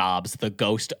Steve Jobs, the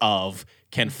ghost of,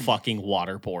 can fucking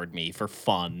waterboard me for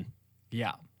fun.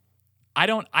 Yeah. I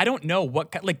don't know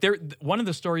what, like, one of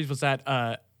the stories was that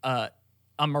a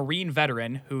Marine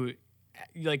veteran who,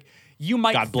 like, you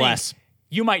might God bless.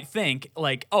 You might think,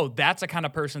 like, oh, that's a kind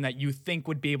of person that you think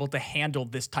would be able to handle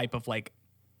this type of, like,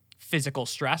 physical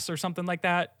stress or something like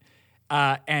that.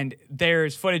 And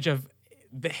there's footage of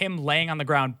him laying on the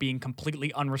ground being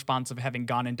completely unresponsive, having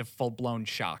gone into full-blown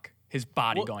shock. His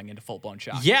body going into full-blown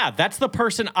shock. Yeah, that's the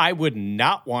person I would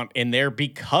not want in there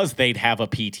because they'd have a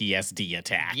PTSD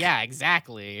attack. Yeah,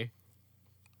 exactly.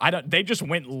 They just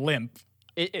went limp.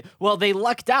 Well, they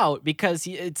lucked out because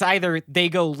it's either they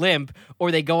go limp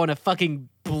or they go on a fucking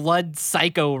blood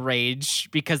psycho rage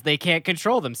because they can't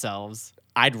control themselves.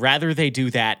 I'd rather they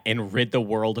do that and rid the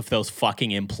world of those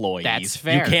fucking employees. That's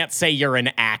fair. You can't say you're an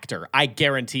actor. I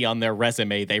guarantee on their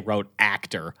resume they wrote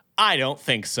actor. I don't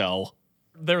think so.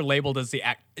 they're labeled as the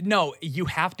act. No, you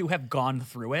have to have gone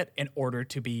through it in order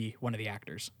to be one of the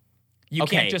actors. You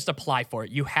Okay. can't just apply for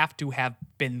it. You have to have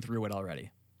been through it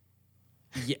already.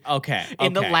 Yeah, okay.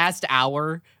 In the okay. last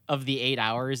hour of the 8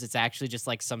 hours, it's actually just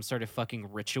like some sort of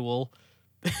fucking ritual.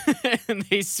 And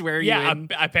they swear you in.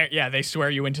 Yeah, they swear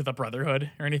you into the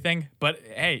Brotherhood or anything. But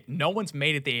hey, no one's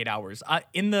made it the 8 hours.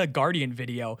 In the Guardian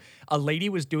video, a lady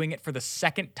was doing it for the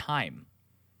second time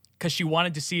because she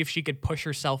wanted to see if she could push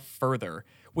herself further,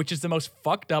 which is the most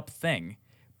fucked up thing.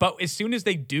 But as soon as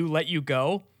they do let you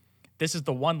go, this is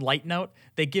the one light note,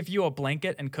 they give you a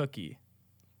blanket and cookie.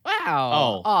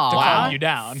 Wow. Oh, Aw. to calm you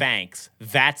down. Thanks.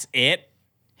 That's it?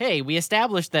 Hey, we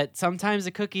established that sometimes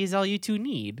a cookie is all you two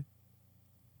need.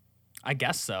 I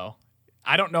guess so.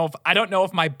 I don't know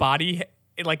if my body,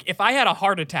 like, if I had a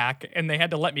heart attack and they had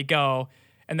to let me go,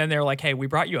 and then they're like, "Hey, we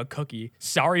brought you a cookie.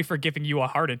 Sorry for giving you a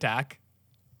heart attack."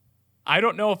 I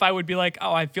don't know if I would be like,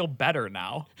 "Oh, I feel better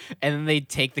now." And then they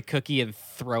take the cookie and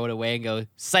throw it away and go,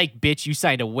 "Psych, bitch, you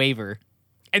signed a waiver."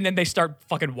 And then they start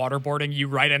fucking waterboarding you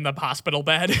right in the hospital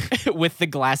bed. With the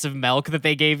glass of milk that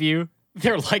they gave you.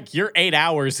 They're like, your 8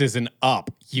 hours isn't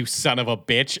up, you son of a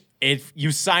bitch. If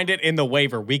you signed it in the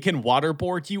waiver, we can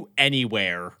waterboard you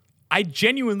anywhere. I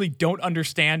genuinely don't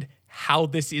understand how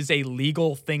this is a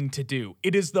legal thing to do.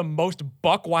 It is the most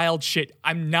buck wild shit.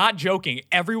 I'm not joking.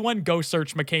 Everyone go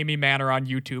search McCamey Manor on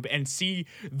YouTube and see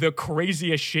the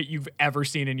craziest shit you've ever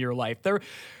seen in your life.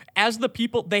 As the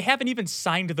people, they haven't even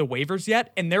signed the waivers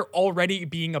yet, and they're already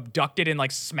being abducted and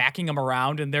like smacking them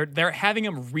around, and they're having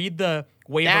them read the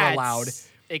waiver aloud.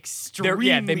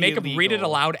 Extremely They make them read it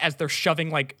illegal. aloud as they're shoving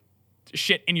like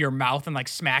shit in your mouth and like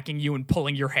smacking you and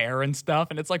pulling your hair and stuff.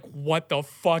 And it's like, what the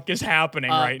fuck is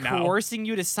happening right now? Coercing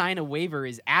you to sign a waiver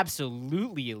is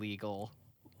absolutely illegal.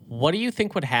 What do you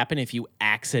think would happen if you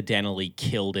accidentally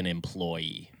killed an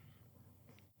employee?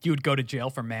 You would go to jail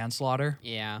for manslaughter.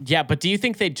 Yeah. Yeah, but do you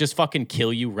think they'd just fucking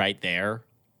kill you right there?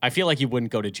 I feel like you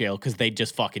wouldn't go to jail because they'd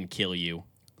just fucking kill you.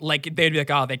 Like they'd be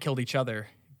like, oh, they killed each other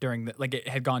during the, like it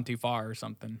had gone too far or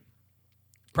something.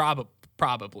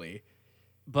 Probably.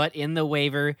 But in the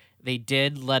waiver, they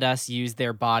did let us use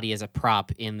their body as a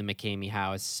prop in the McCamey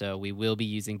house, so we will be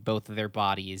using both of their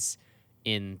bodies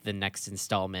in the next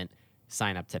installment.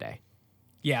 Sign up today.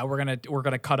 Yeah, we're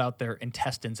gonna cut out their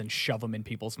intestines and shove them in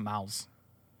people's mouths.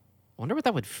 I wonder what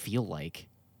that would feel like.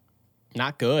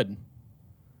 Not good.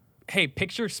 Hey,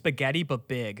 picture spaghetti but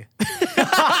big.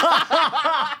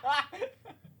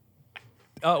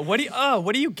 What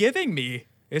are you giving me?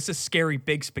 It's a scary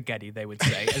big spaghetti, they would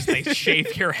say, as they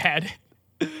shave your head.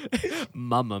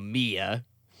 Mamma mia.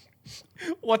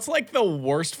 What's like the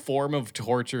worst form of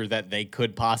torture that they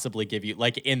could possibly give you?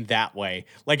 Like in that way.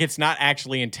 Like it's not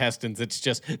actually intestines. It's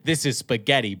just, this is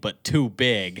spaghetti, but too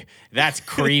big. That's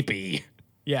creepy.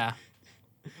 Yeah.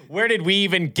 Where did we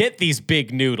even get these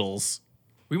big noodles?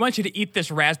 We want you to eat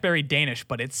this raspberry Danish,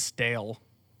 but it's stale.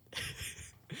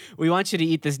 We want you to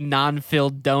eat this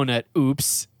non-filled donut.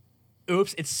 Oops.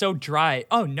 Oops, it's so dry.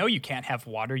 Oh, no, you can't have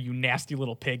water, you nasty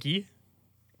little piggy.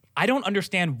 I don't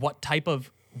understand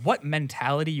what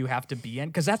mentality you have to be in,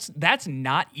 because that's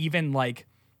not even like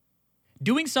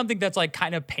doing something that's like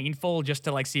kind of painful just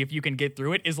to like see if you can get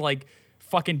through it is like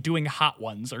fucking doing Hot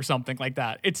Ones or something like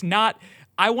that. It's not,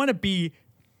 I want to be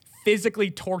physically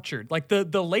tortured. Like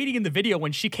the lady in the video,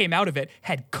 when she came out of it,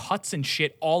 had cuts and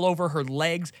shit all over her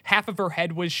legs. Half of her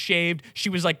head was shaved. She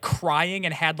was like crying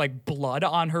and had like blood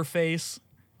on her face.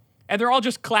 And they're all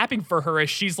just clapping for her as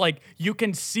she's like, you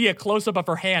can see a close-up of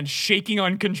her hand shaking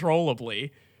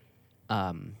uncontrollably.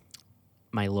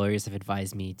 My lawyers have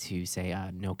advised me to say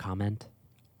no comment.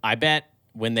 I bet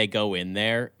when they go in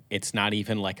there, it's not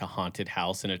even like a haunted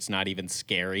house and it's not even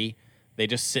scary. They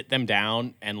just sit them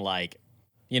down and like,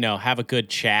 you know, have a good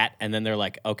chat. And then they're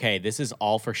like, okay, this is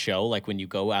all for show. Like when you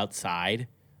go outside,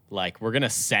 like we're going to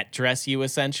set dress you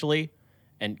essentially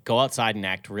and go outside and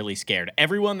act really scared.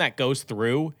 Everyone that goes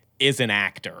through is an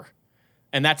actor.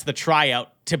 And that's the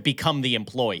tryout to become the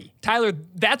employee. Tyler,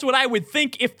 that's what I would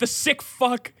think if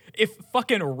if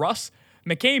fucking Russ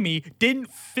McCamey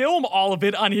didn't film all of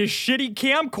it on his shitty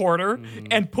camcorder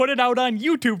and put it out on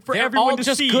YouTube for They're everyone all to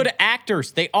just see. good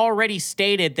actors. They already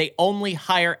stated they only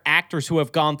hire actors who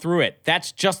have gone through it.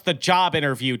 That's just the job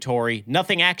interview, Tori.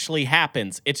 Nothing actually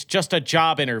happens. It's just a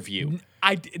job interview.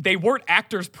 They weren't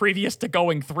actors previous to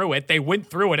going through it. They went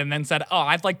through it and then said, oh,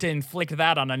 I'd like to inflict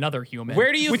that on another human.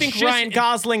 Where do you think Ryan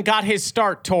Gosling got his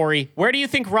start, Tori? Where do you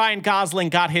think Ryan Gosling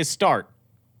got his start?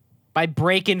 By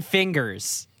breaking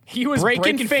fingers. He was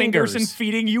breaking fingers and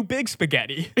feeding you big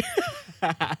spaghetti.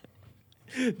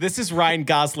 This is Ryan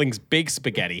Gosling's big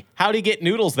spaghetti. How'd he get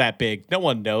noodles that big? No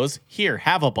one knows. Here,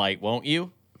 have a bite, won't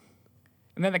you?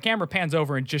 And then the camera pans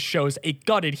over and just shows a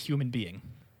gutted human being.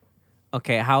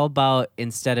 Okay, how about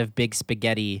instead of big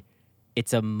spaghetti,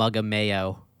 it's a mug of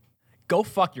mayo, Go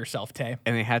fuck yourself, Tay.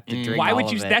 and they have to drink. Why all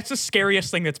would you? of it. That's the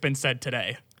scariest thing that's been said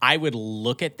today. I would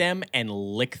look at them and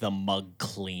lick the mug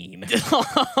clean.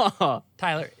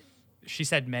 Tyler, she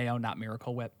said mayo, not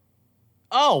Miracle Whip.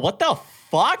 Oh, what the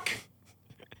fuck?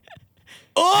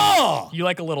 Oh! You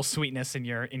like a little sweetness in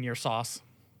your sauce.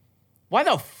 Why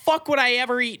the fuck would I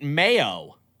ever eat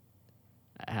mayo?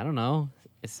 I don't know.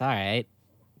 It's all right.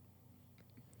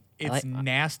 It's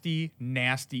nasty,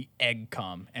 nasty egg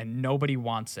cum, and nobody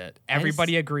wants it.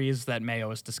 Everybody agrees that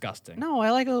mayo is disgusting. No, I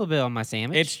like a little bit on my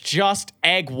sandwich. It's just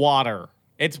egg water.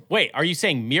 Wait, are you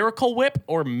saying Miracle Whip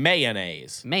or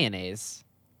mayonnaise? mayonnaise.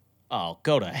 Oh,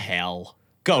 go to hell.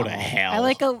 Go to hell. I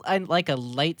like a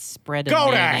light spread of Go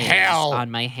to mayonnaise hell.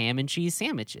 on my ham and cheese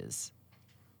sandwiches.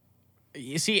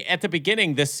 You see, at the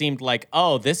beginning, this seemed like,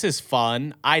 oh, this is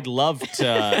fun. I'd love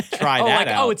to try that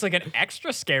out. it's like an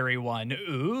extra scary one.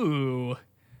 Ooh.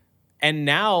 And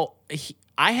now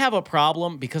I have a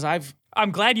problem because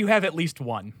I'm glad you have at least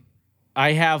one.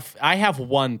 I have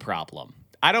one problem.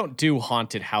 I don't do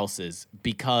haunted houses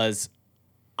because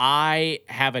I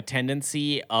have a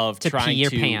tendency of To trying pee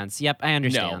your to pants. Yep, I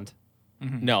understand.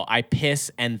 No, I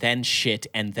piss and then shit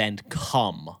and then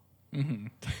cum. And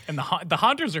the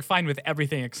haunters are fine with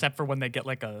everything except for when they get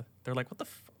they're like, what the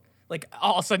like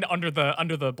all of a sudden under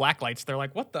the black lights, they're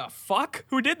like, what the fuck?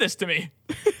 Who did this to me?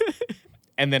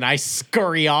 And then I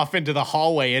scurry off into the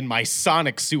hallway in my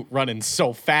Sonic suit running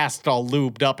so fast, all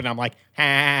lubed up, and I'm like,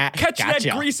 Catch gotcha.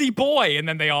 that greasy boy. And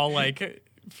then they all like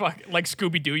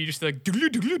Scooby-Doo, you just like doodle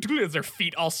doodle doodle as their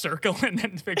feet all circle and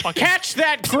then they fucking Catch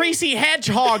that greasy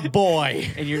hedgehog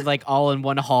boy. And you're like all in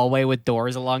one hallway with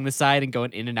doors along the side and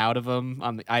going in and out of them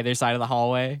on either side of the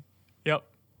hallway. Yep.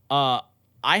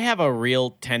 I have a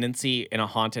real tendency in a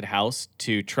haunted house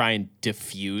to try and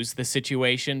diffuse the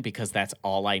situation because that's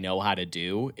all I know how to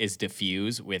do is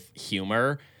diffuse with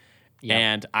humor. Yep.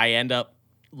 And I end up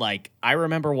I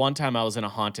remember one time I was in a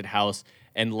haunted house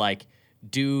and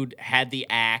dude had the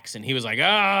axe and he was like,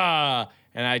 ah,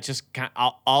 and I just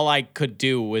all I could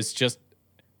do was just,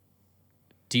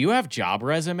 do you have job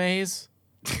resumes?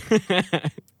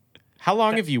 How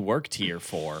long have you worked here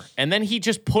for? And then he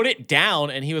just put it down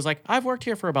and he was like, I've worked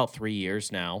here for about 3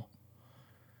 years now.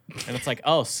 And it's like,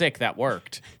 oh, sick, that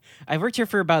worked. I've worked here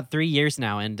for about 3 years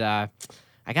now, and I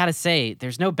gotta say,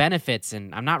 there's no benefits,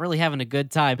 and I'm not really having a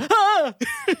good time.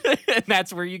 And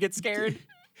that's where you get scared.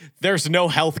 There's no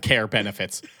health care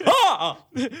benefits.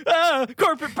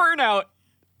 Corporate burnout.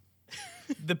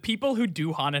 The people who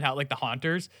do haunted house, like the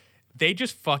haunters, they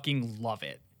just fucking love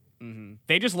it.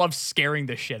 They just love scaring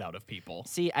the shit out of people.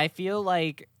 See, I feel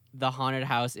like the haunted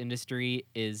house industry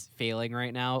is failing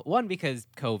right now. One, because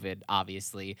COVID,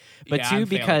 obviously. But Yeah, two, I'm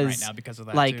failing because right now because of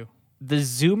that like too. the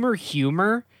Zoomer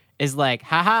humor is like,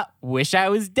 haha, wish I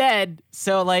was dead.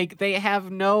 So like they have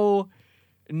no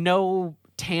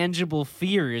tangible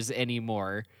fears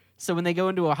anymore. So when they go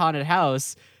into a haunted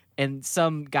house and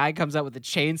some guy comes out with a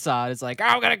chainsaw and is like,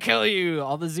 I'm gonna kill you,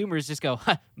 all the Zoomers just go,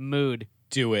 huh, mood.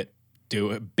 Do it.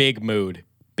 Big mood.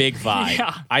 Big vibe.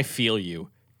 Yeah. I feel you.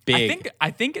 Big. I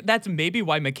think that's maybe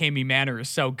why McCamey Manor is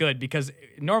so good, because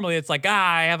normally it's like,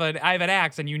 I have an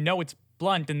axe and you know it's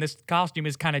blunt and this costume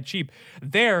is kind of cheap.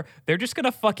 They're just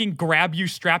gonna fucking grab you,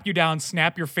 strap you down,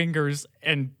 snap your fingers,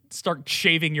 and start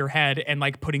shaving your head and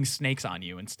like putting snakes on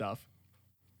you and stuff.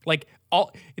 Like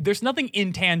there's nothing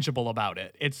intangible about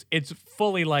it. It's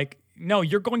fully like, no,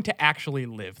 you're going to actually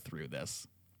live through this.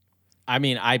 I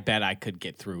mean, I bet I could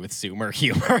get through with Zoomer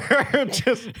humor.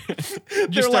 just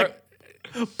they're start-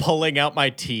 like pulling out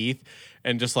my teeth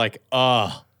and just like,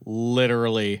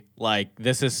 literally, like,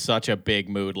 this is such a big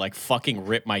mood. Like, fucking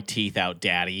rip my teeth out,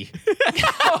 daddy.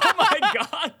 Oh my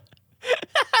God.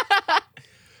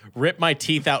 Rip my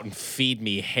teeth out and feed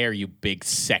me hair, you big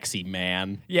sexy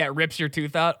man. Yeah, it rips your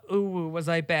tooth out. Ooh, was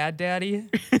I bad, daddy?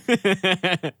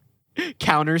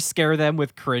 Counter scare them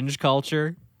with cringe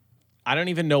culture. I don't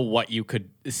even know what you could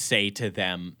say to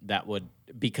them that would,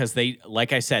 because they,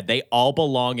 like I said, they all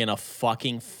belong in a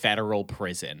fucking federal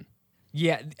prison.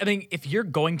 Yeah, I mean, if you're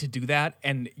going to do that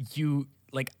and you,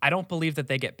 like, I don't believe that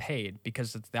they get paid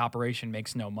because the operation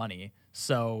makes no money.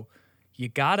 So you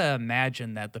gotta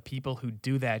imagine that the people who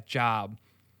do that job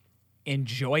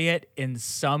enjoy it in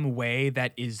some way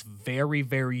that is very,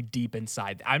 very deep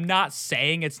inside. I'm not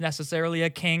saying it's necessarily a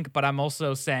kink, but I'm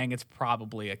also saying it's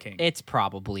probably a kink. It's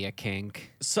probably a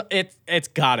kink. So it's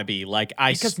gotta be like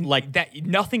Because that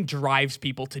nothing drives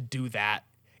people to do that.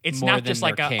 It's More not than just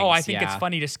like their I kinks, think it's yeah.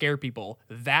 funny to scare people.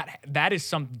 That is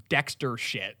some Dexter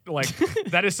shit. Like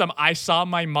that is some I saw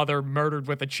my mother murdered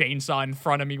with a chainsaw in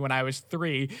front of me when I was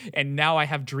 3, and now I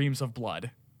have dreams of blood.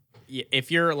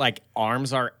 if your like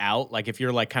arms are out, like if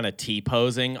you're like kind of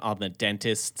T-posing on the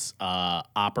dentist's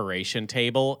operation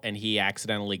table and he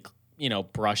accidentally,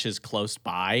 brushes close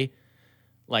by,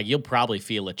 like you'll probably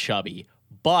feel a chubby.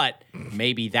 But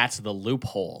maybe that's the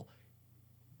loophole.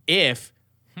 If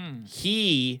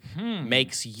he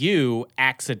makes you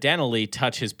accidentally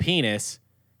touch his penis,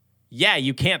 yeah,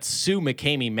 you can't sue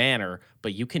McCamey Manor,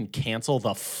 but you can cancel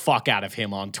the fuck out of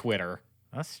him on Twitter.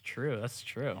 That's true. That's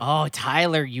true. Oh,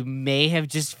 Tyler, you may have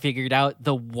just figured out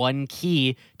the one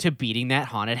key to beating that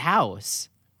haunted house.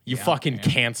 You fucking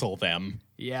cancel them.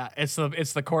 Yeah, it's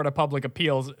the court of public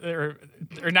appeals, or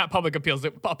not public appeals,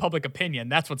 public opinion.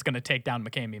 That's what's going to take down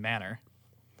McCamey Manor.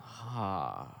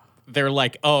 They're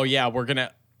like, oh yeah, we're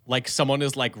gonna, like, someone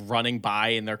is like running by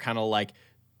and they're kind of like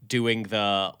doing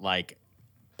the like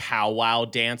powwow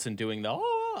dance and doing the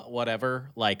whatever,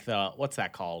 like the, what's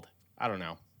that called? I don't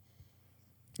know.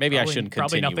 Maybe I shouldn't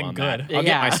probably continue nothing on good. that. I'll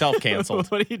get myself canceled.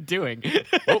 What are you doing?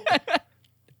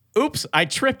 Oops, I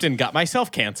tripped and got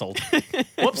myself canceled.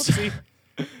 Whoopsie.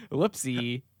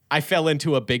 Whoopsie. I fell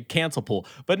into a big cancel pool.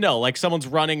 But no, like someone's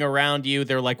running around you.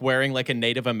 They're like wearing like a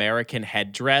Native American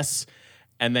headdress.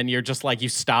 And then you're just like, you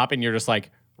stop and you're just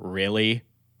like, really?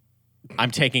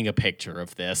 I'm taking a picture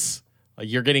of this.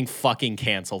 You're getting fucking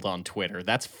canceled on Twitter.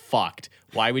 That's fucked.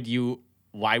 Why would you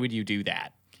do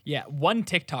that? Yeah, one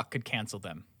TikTok could cancel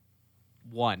them.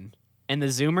 One. And the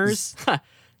Zoomers,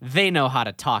 they know how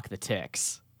to talk the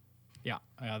ticks. Yeah,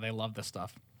 they love this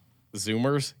stuff.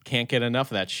 Zoomers can't get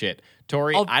enough of that shit.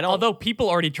 Tori, I don't. Although people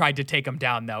already tried to take them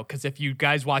down, though, because if you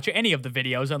guys watch any of the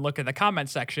videos and look at the comment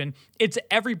section, it's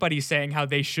everybody saying how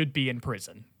they should be in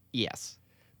prison. Yes.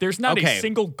 There's not Okay. a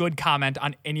single good comment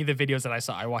on any of the videos that I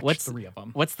saw. I watched 3 of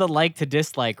them. What's the like to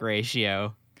dislike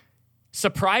ratio?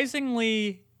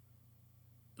 Surprisingly,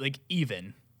 like,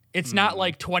 even. It's not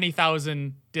like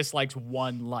 20,000 dislikes,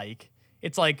 1 like.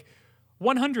 It's like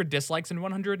 100 dislikes and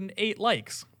 108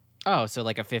 likes. Oh, so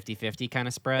like a 50-50 kind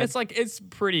of spread? It's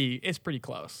pretty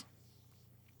close.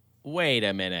 Wait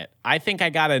a minute. I think I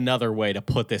got another way to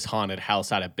put this haunted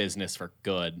house out of business for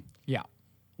good. Yeah.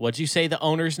 What'd you say the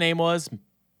owner's name was?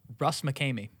 Russ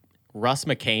McCamey. Russ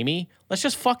McCamey? Let's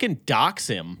just fucking dox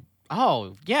him.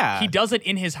 Oh, yeah. He does it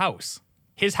in his house.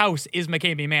 His house is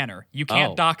McCamey Manor. You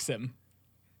can't Oh. dox him.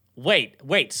 Wait.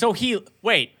 So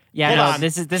wait. Yeah, hold no, on.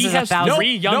 this is He a has thousand.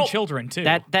 3 young Nope. children, too.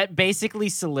 That basically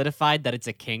solidified that it's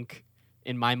a kink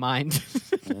in my mind.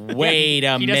 Wait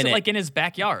a he minute. does it like in his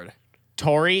backyard.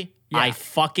 Tori, Yeah. I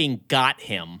fucking got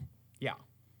him. Yeah.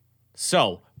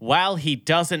 So, while he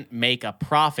doesn't make a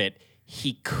profit,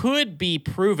 he could be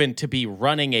proven to be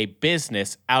running a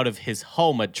business out of his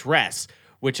home address,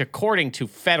 which according to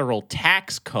federal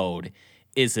tax code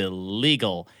is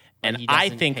illegal. And He I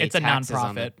doesn't think pay it's a taxes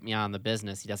on nonprofit. on the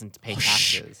business. He doesn't pay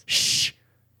taxes. Shh.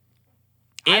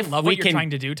 I love what you're trying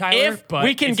to do, Tyler, If but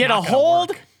we can it's get not a gonna hold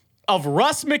work. of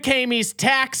Russ McCamey's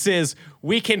taxes,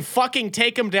 we can fucking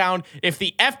take him down. If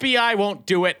the FBI won't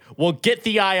do it, we'll get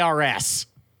the IRS.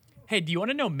 Hey, do you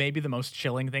want to know maybe the most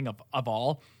chilling thing of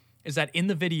all? Is that in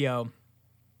the video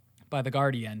by The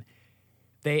Guardian,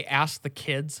 they asked the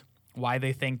kids why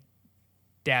they think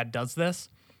Dad does this.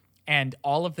 And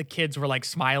all of the kids were like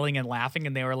smiling and laughing.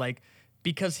 And they were like,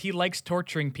 because he likes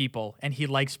torturing people and he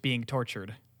likes being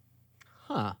tortured.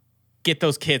 Huh. Get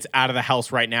those kids out of the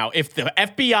house right now. If the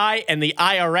FBI and the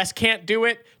IRS can't do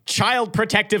it, Child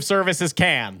Protective Services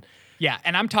can. Yeah.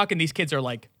 And I'm talking these kids are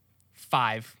like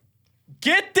 5.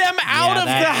 Get them out of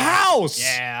that- the house.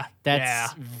 Yeah.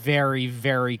 That's yeah. very,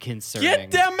 very concerning.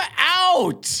 Get them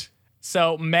out.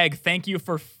 So, Meg, thank you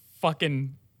for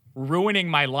fucking ruining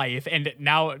my life. And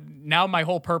now my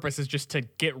whole purpose is just to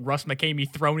get Russ McCamey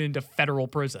thrown into federal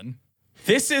prison.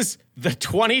 This is the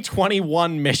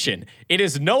 2021 mission. It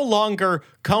is no longer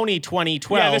Coney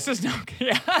 2012. Yeah, this is no.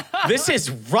 Yeah. This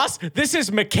is Russ. This is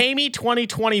McCamey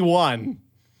 2021.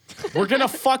 We're going to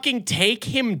fucking take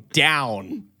him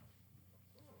down.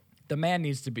 The man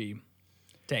needs to be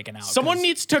taken out. Someone 'cause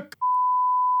needs to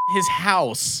his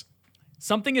house.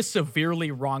 something is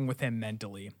severely wrong with him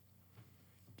mentally.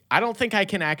 I don't think I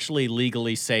can actually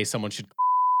legally say someone should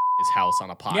his house on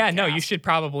a podcast. Yeah, no, you should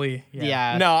probably.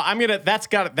 Yeah. No, I'm gonna. That's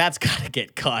got to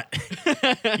get cut.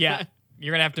 Yeah.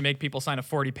 You're gonna have to make people sign a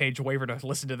 40-page waiver to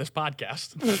listen to this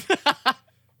podcast.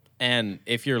 And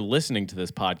if you're listening to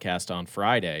this podcast on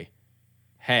Friday,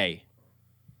 hey,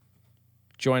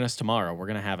 join us tomorrow. We're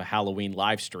going to have a Halloween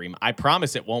live stream. I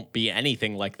promise it won't be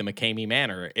anything like the McCamey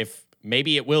Manor. If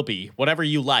maybe it will be, whatever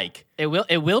you like. It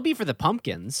will be for the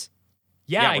pumpkins.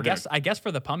 Yeah, Yeah, I guess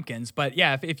for the pumpkins. But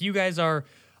yeah, if you guys are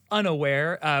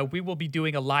unaware, we will be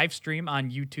doing a live stream on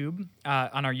YouTube,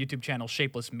 on our YouTube channel,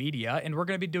 Shapeless Media, and we're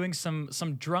going to be doing some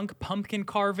drunk pumpkin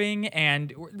carving,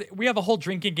 and we have a whole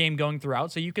drinking game going throughout,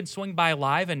 so you can swing by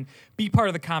live and be part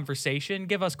of the conversation,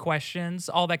 give us questions,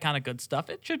 all that kind of good stuff.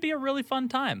 It should be a really fun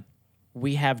time.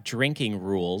 We have drinking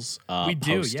rules We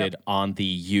do, posted yep. on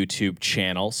the YouTube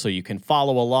channel, so you can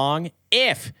follow along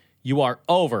if you are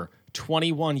over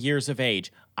 21 years of age.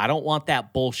 I don't want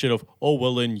that bullshit of, oh,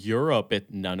 well, in Europe,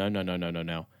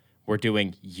 No. We're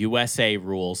doing USA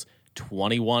rules,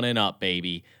 21 and up,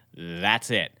 baby.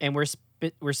 That's it. And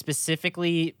we're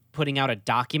specifically putting out a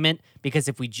document because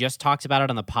if we just talked about it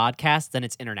on the podcast, then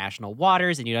it's international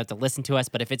waters and you'd have to listen to us.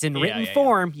 But if it's in written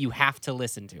form, you have to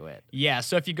listen to it. Yeah,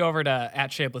 so if you go over to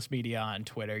 @ShapelessMedia on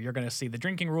Twitter, you're going to see the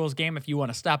drinking rules game if you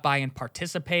want to stop by and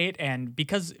participate. And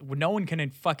because no one can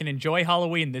fucking enjoy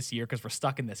Halloween this year because we're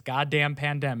stuck in this goddamn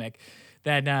pandemic,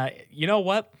 then you know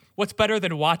what? What's better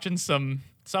than watching some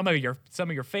of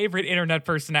your favorite internet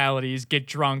personalities get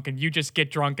drunk, and you just get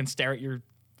drunk and stare at your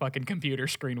fucking computer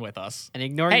screen with us. And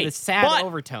ignoring the sad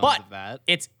overtones but of that.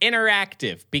 It's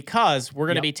interactive because we're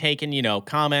going to Yep. be taking,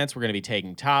 comments. We're going to be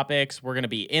taking topics. We're going to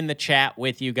be in the chat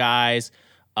with you guys.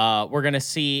 We're going to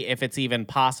see if it's even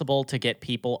possible to get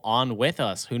people on with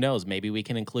us. Who knows? Maybe we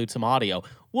can include some audio.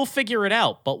 We'll figure it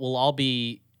out, but we'll all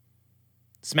be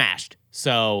smashed.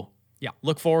 So Yeah.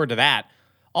 look forward to that.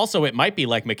 Also, it might be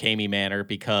like McCamey Manor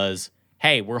because,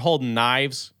 hey, we're holding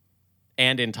knives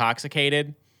and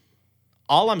intoxicated.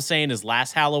 All I'm saying is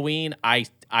last Halloween, I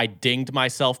dinged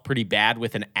myself pretty bad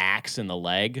with an axe in the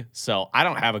leg, so I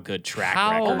don't have a good track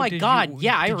How- record. Oh my Did God. you-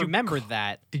 Yeah, I did you remember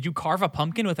that. Did you carve a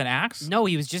pumpkin with an axe? No,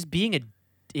 he was just being an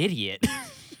idiot.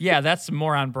 Yeah, that's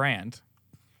more on brand.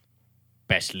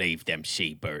 Best leave them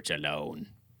she-birds alone.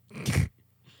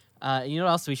 You know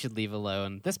what else we should leave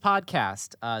alone? This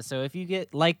podcast. So if you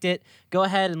liked it, go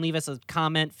ahead and leave us a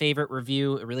comment, favorite,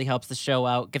 review. It really helps the show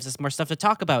out. Gives us more stuff to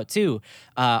talk about too.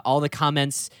 All the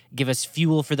comments give us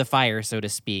fuel for the fire, so to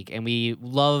speak, and we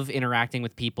love interacting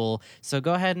with people. So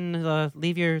go ahead and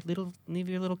leave your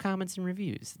little comments and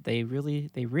reviews. They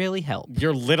really help.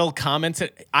 Your little comments,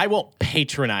 I won't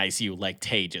patronize you like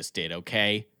Tay just did,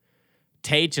 okay?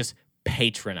 Tay just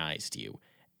patronized you.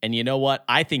 And you know what?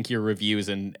 I think your reviews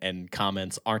and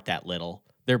comments aren't that little.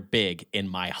 They're big in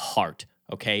my heart,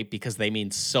 okay? Because they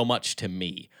mean so much to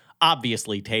me.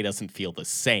 Obviously, Tay doesn't feel the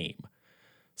same.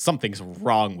 Something's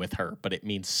wrong with her, but it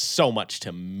means so much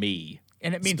to me.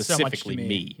 And it means so much to Specifically me.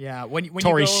 me. Yeah. When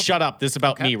Tori, you go, shut up. This is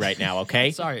about Okay. me right now,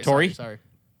 okay? Sorry, Tori? Sorry.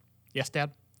 Yes,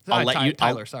 Dad. I'll let you-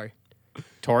 Tyler. Sorry.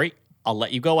 Tori, I'll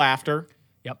let you go after.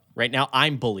 Yep. Right now,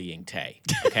 I'm bullying Tay,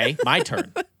 okay? My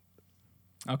turn.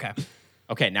 Okay.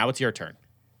 Okay, now it's your turn.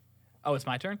 Oh, it's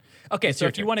my turn? Okay, so your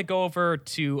if you turn. want to go over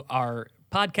to our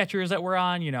podcatchers that we're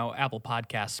on, Apple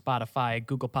Podcasts, Spotify,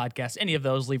 Google Podcasts, any of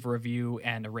those, leave a review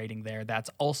and a rating there. That's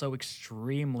also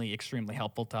extremely, extremely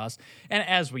helpful to us. And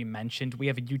as we mentioned, we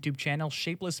have a YouTube channel,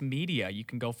 Shapeless Media. You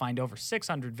can go find over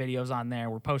 600 videos on there.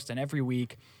 We're posting every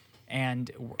week.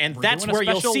 And we're That's doing a where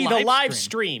you'll special see the live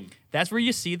stream. That's where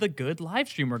you see the good live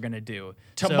stream we're going to do.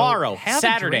 So Tomorrow, have a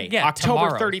Saturday, drink. Yeah,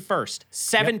 October tomorrow. 31st,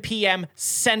 7 p.m.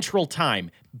 Central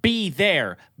Time. Be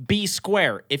there. Be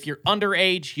square. If you're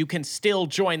underage, you can still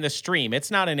join the stream. It's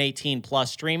not an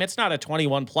 18-plus stream. It's not a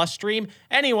 21-plus stream.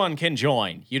 Anyone can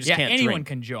join. You just can't anyone drink.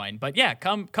 can join. But yeah,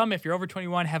 come if you're over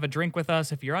 21, have a drink with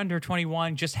us. If you're under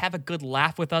 21, just have a good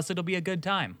laugh with us. It'll be a good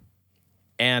time.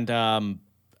 And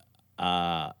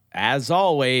as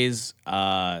always,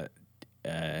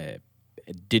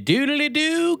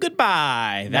 doodly-doo,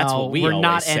 goodbye. That's No, what we we're always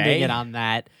not say. ending it on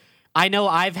that. I know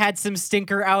I've had some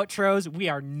stinker outros. We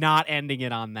are not ending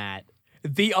it on that.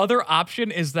 The other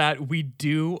option is that we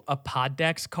do a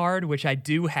Poddex card, which I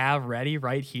do have ready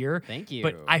right here. Thank you.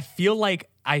 But I feel like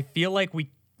we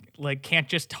can't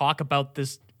just talk about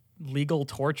this legal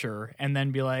torture and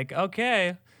then be like,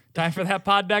 okay, time for that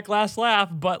Poddeck last laugh.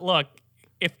 But look,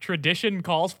 if tradition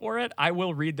calls for it, I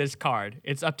will read this card.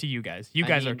 It's up to you guys. You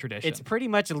guys are tradition. It's pretty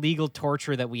much legal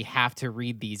torture that we have to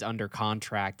read these under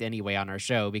contract anyway on our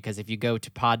show, because if you go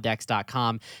to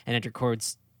poddex.com and enter code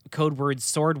word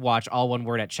swordwatch, all one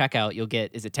word at checkout, you'll get,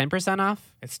 is it 10%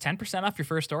 off? It's 10% off your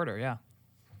first order, yeah.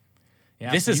 Yeah,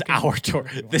 This so is you can-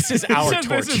 our This is our torture.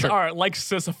 This is our, like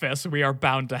Sisyphus, we are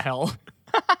bound to hell.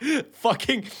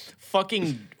 fucking,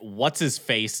 what's his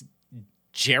face?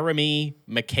 Jeremy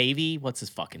McCavey? What's his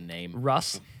fucking name?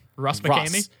 Russ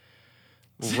McCamey.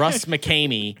 Russ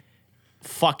McCamey.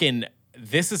 Fucking,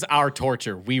 this is our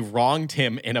torture. We wronged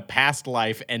him in a past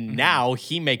life, and now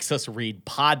he makes us read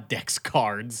pod dex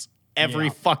cards every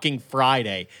fucking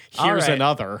Friday. Here's right.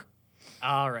 another.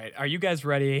 All right. Are you guys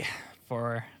ready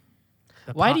for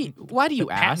the Why do you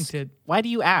the ask? patented- Why do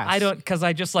you ask? I don't, because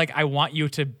I just I want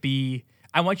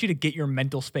you to get your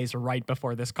mental space right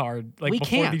before this card, We before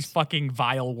can't. these fucking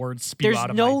vile words spew There's out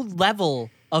of no my... level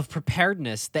of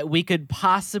preparedness that we could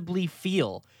possibly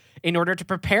feel in order to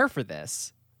prepare for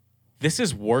this. This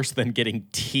is worse than getting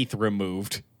teeth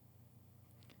removed.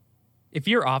 If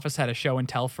your office had a show and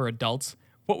tell for adults,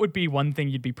 what would be one thing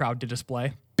you'd be proud to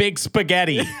display? Big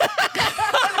spaghetti.